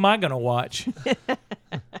fuck am I going to watch?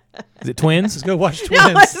 Is it Twins? Let's go watch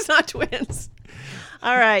Twins. No, it's not Twins.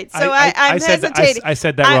 All right. So I'm hesitating. I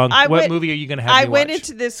said that wrong. What movie are you going to have me watch? I went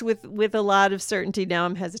into this with a lot of certainty. Now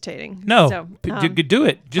I'm hesitating. No. So, do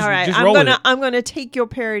it. Just, all right. just roll with it. I'm going to take your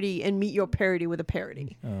parody and meet your parody with a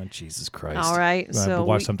parody. Oh, Jesus Christ. All right. I have to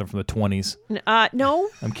watch something from the 20s. No.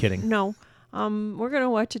 I'm kidding. No. We're going to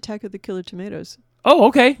watch Attack of the Killer Tomatoes. Oh,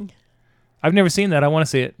 okay. I've never seen that. I want to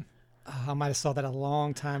see it. I might have saw that a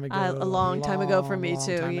long time ago. A long time ago for me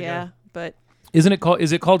too. Yeah. But is it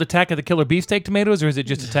called Attack of the Killer Beefsteak Tomatoes, or is it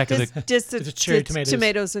just Attack of the... It's a cherry tomatoes.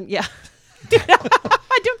 Tomatoes and, yeah.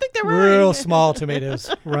 I don't think they're right. Real small tomatoes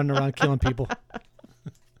running around killing people.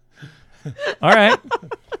 All right.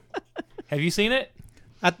 Have you seen it?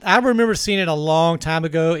 I remember seeing it a long time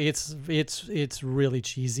ago. It's really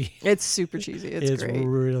cheesy. It's super cheesy. It's great. It's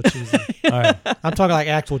real cheesy. All right. I'm talking like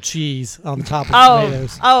actual cheese on the top of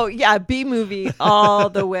tomatoes. Oh, yeah. B movie all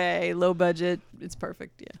the way. Low budget. It's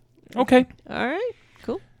perfect. Yeah. Okay. All right.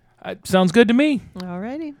 Cool. Sounds good to me. All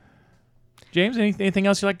righty. James, anything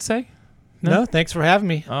else you'd like to say? No, thanks for having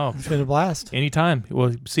me. Oh, it's been a blast. Anytime.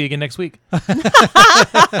 We'll see you again next week.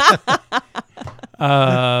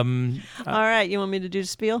 All right. You want me to do the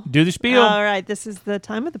spiel? Do the spiel. All right. This is the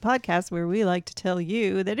time of the podcast where we like to tell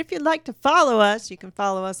you that if you'd like to follow us, you can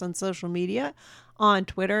follow us on social media, on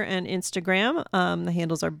Twitter and Instagram. The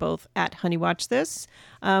handles are both at HoneyWatchThis.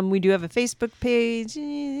 We do have a Facebook page.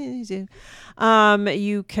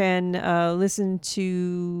 You can listen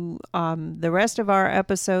to the rest of our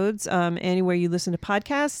episodes anywhere you listen to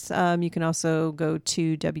podcasts. You can also go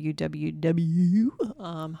to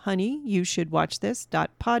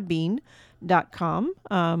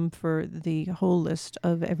honeyyousshouldwatchthis.podbean.com for the whole list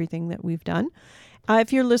of everything that we've done.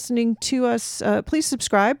 If you're listening to us, please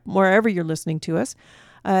subscribe wherever you're listening to us.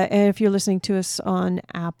 And if you're listening to us on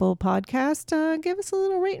Apple Podcast, give us a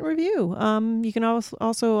little rate and review. You can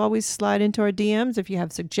also always slide into our DMs if you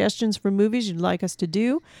have suggestions for movies you'd like us to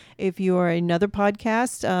do. If you are another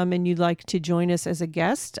podcast and you'd like to join us as a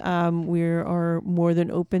guest, we are more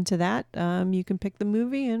than open to that. You can pick the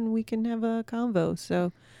movie and we can have a convo.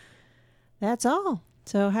 So that's all.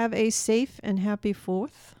 So have a safe and happy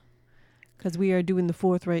 4th. because we are doing the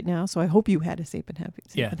 4th right now. So I hope you had a safe and happy.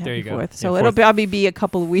 There you go. 4th. So Yeah, it'll 4th. probably be a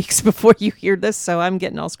couple of weeks before you hear this. So I'm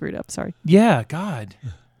getting all screwed up. Sorry. Yeah, God.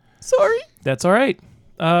 Sorry. That's all right.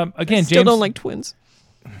 Again, Still James. don't like twins.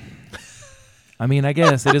 I mean, I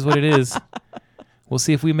guess it is what it is. We'll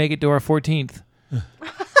see if we make it to our 14th.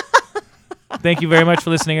 Thank you very much for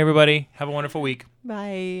listening, everybody. Have a wonderful week.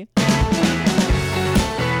 Bye.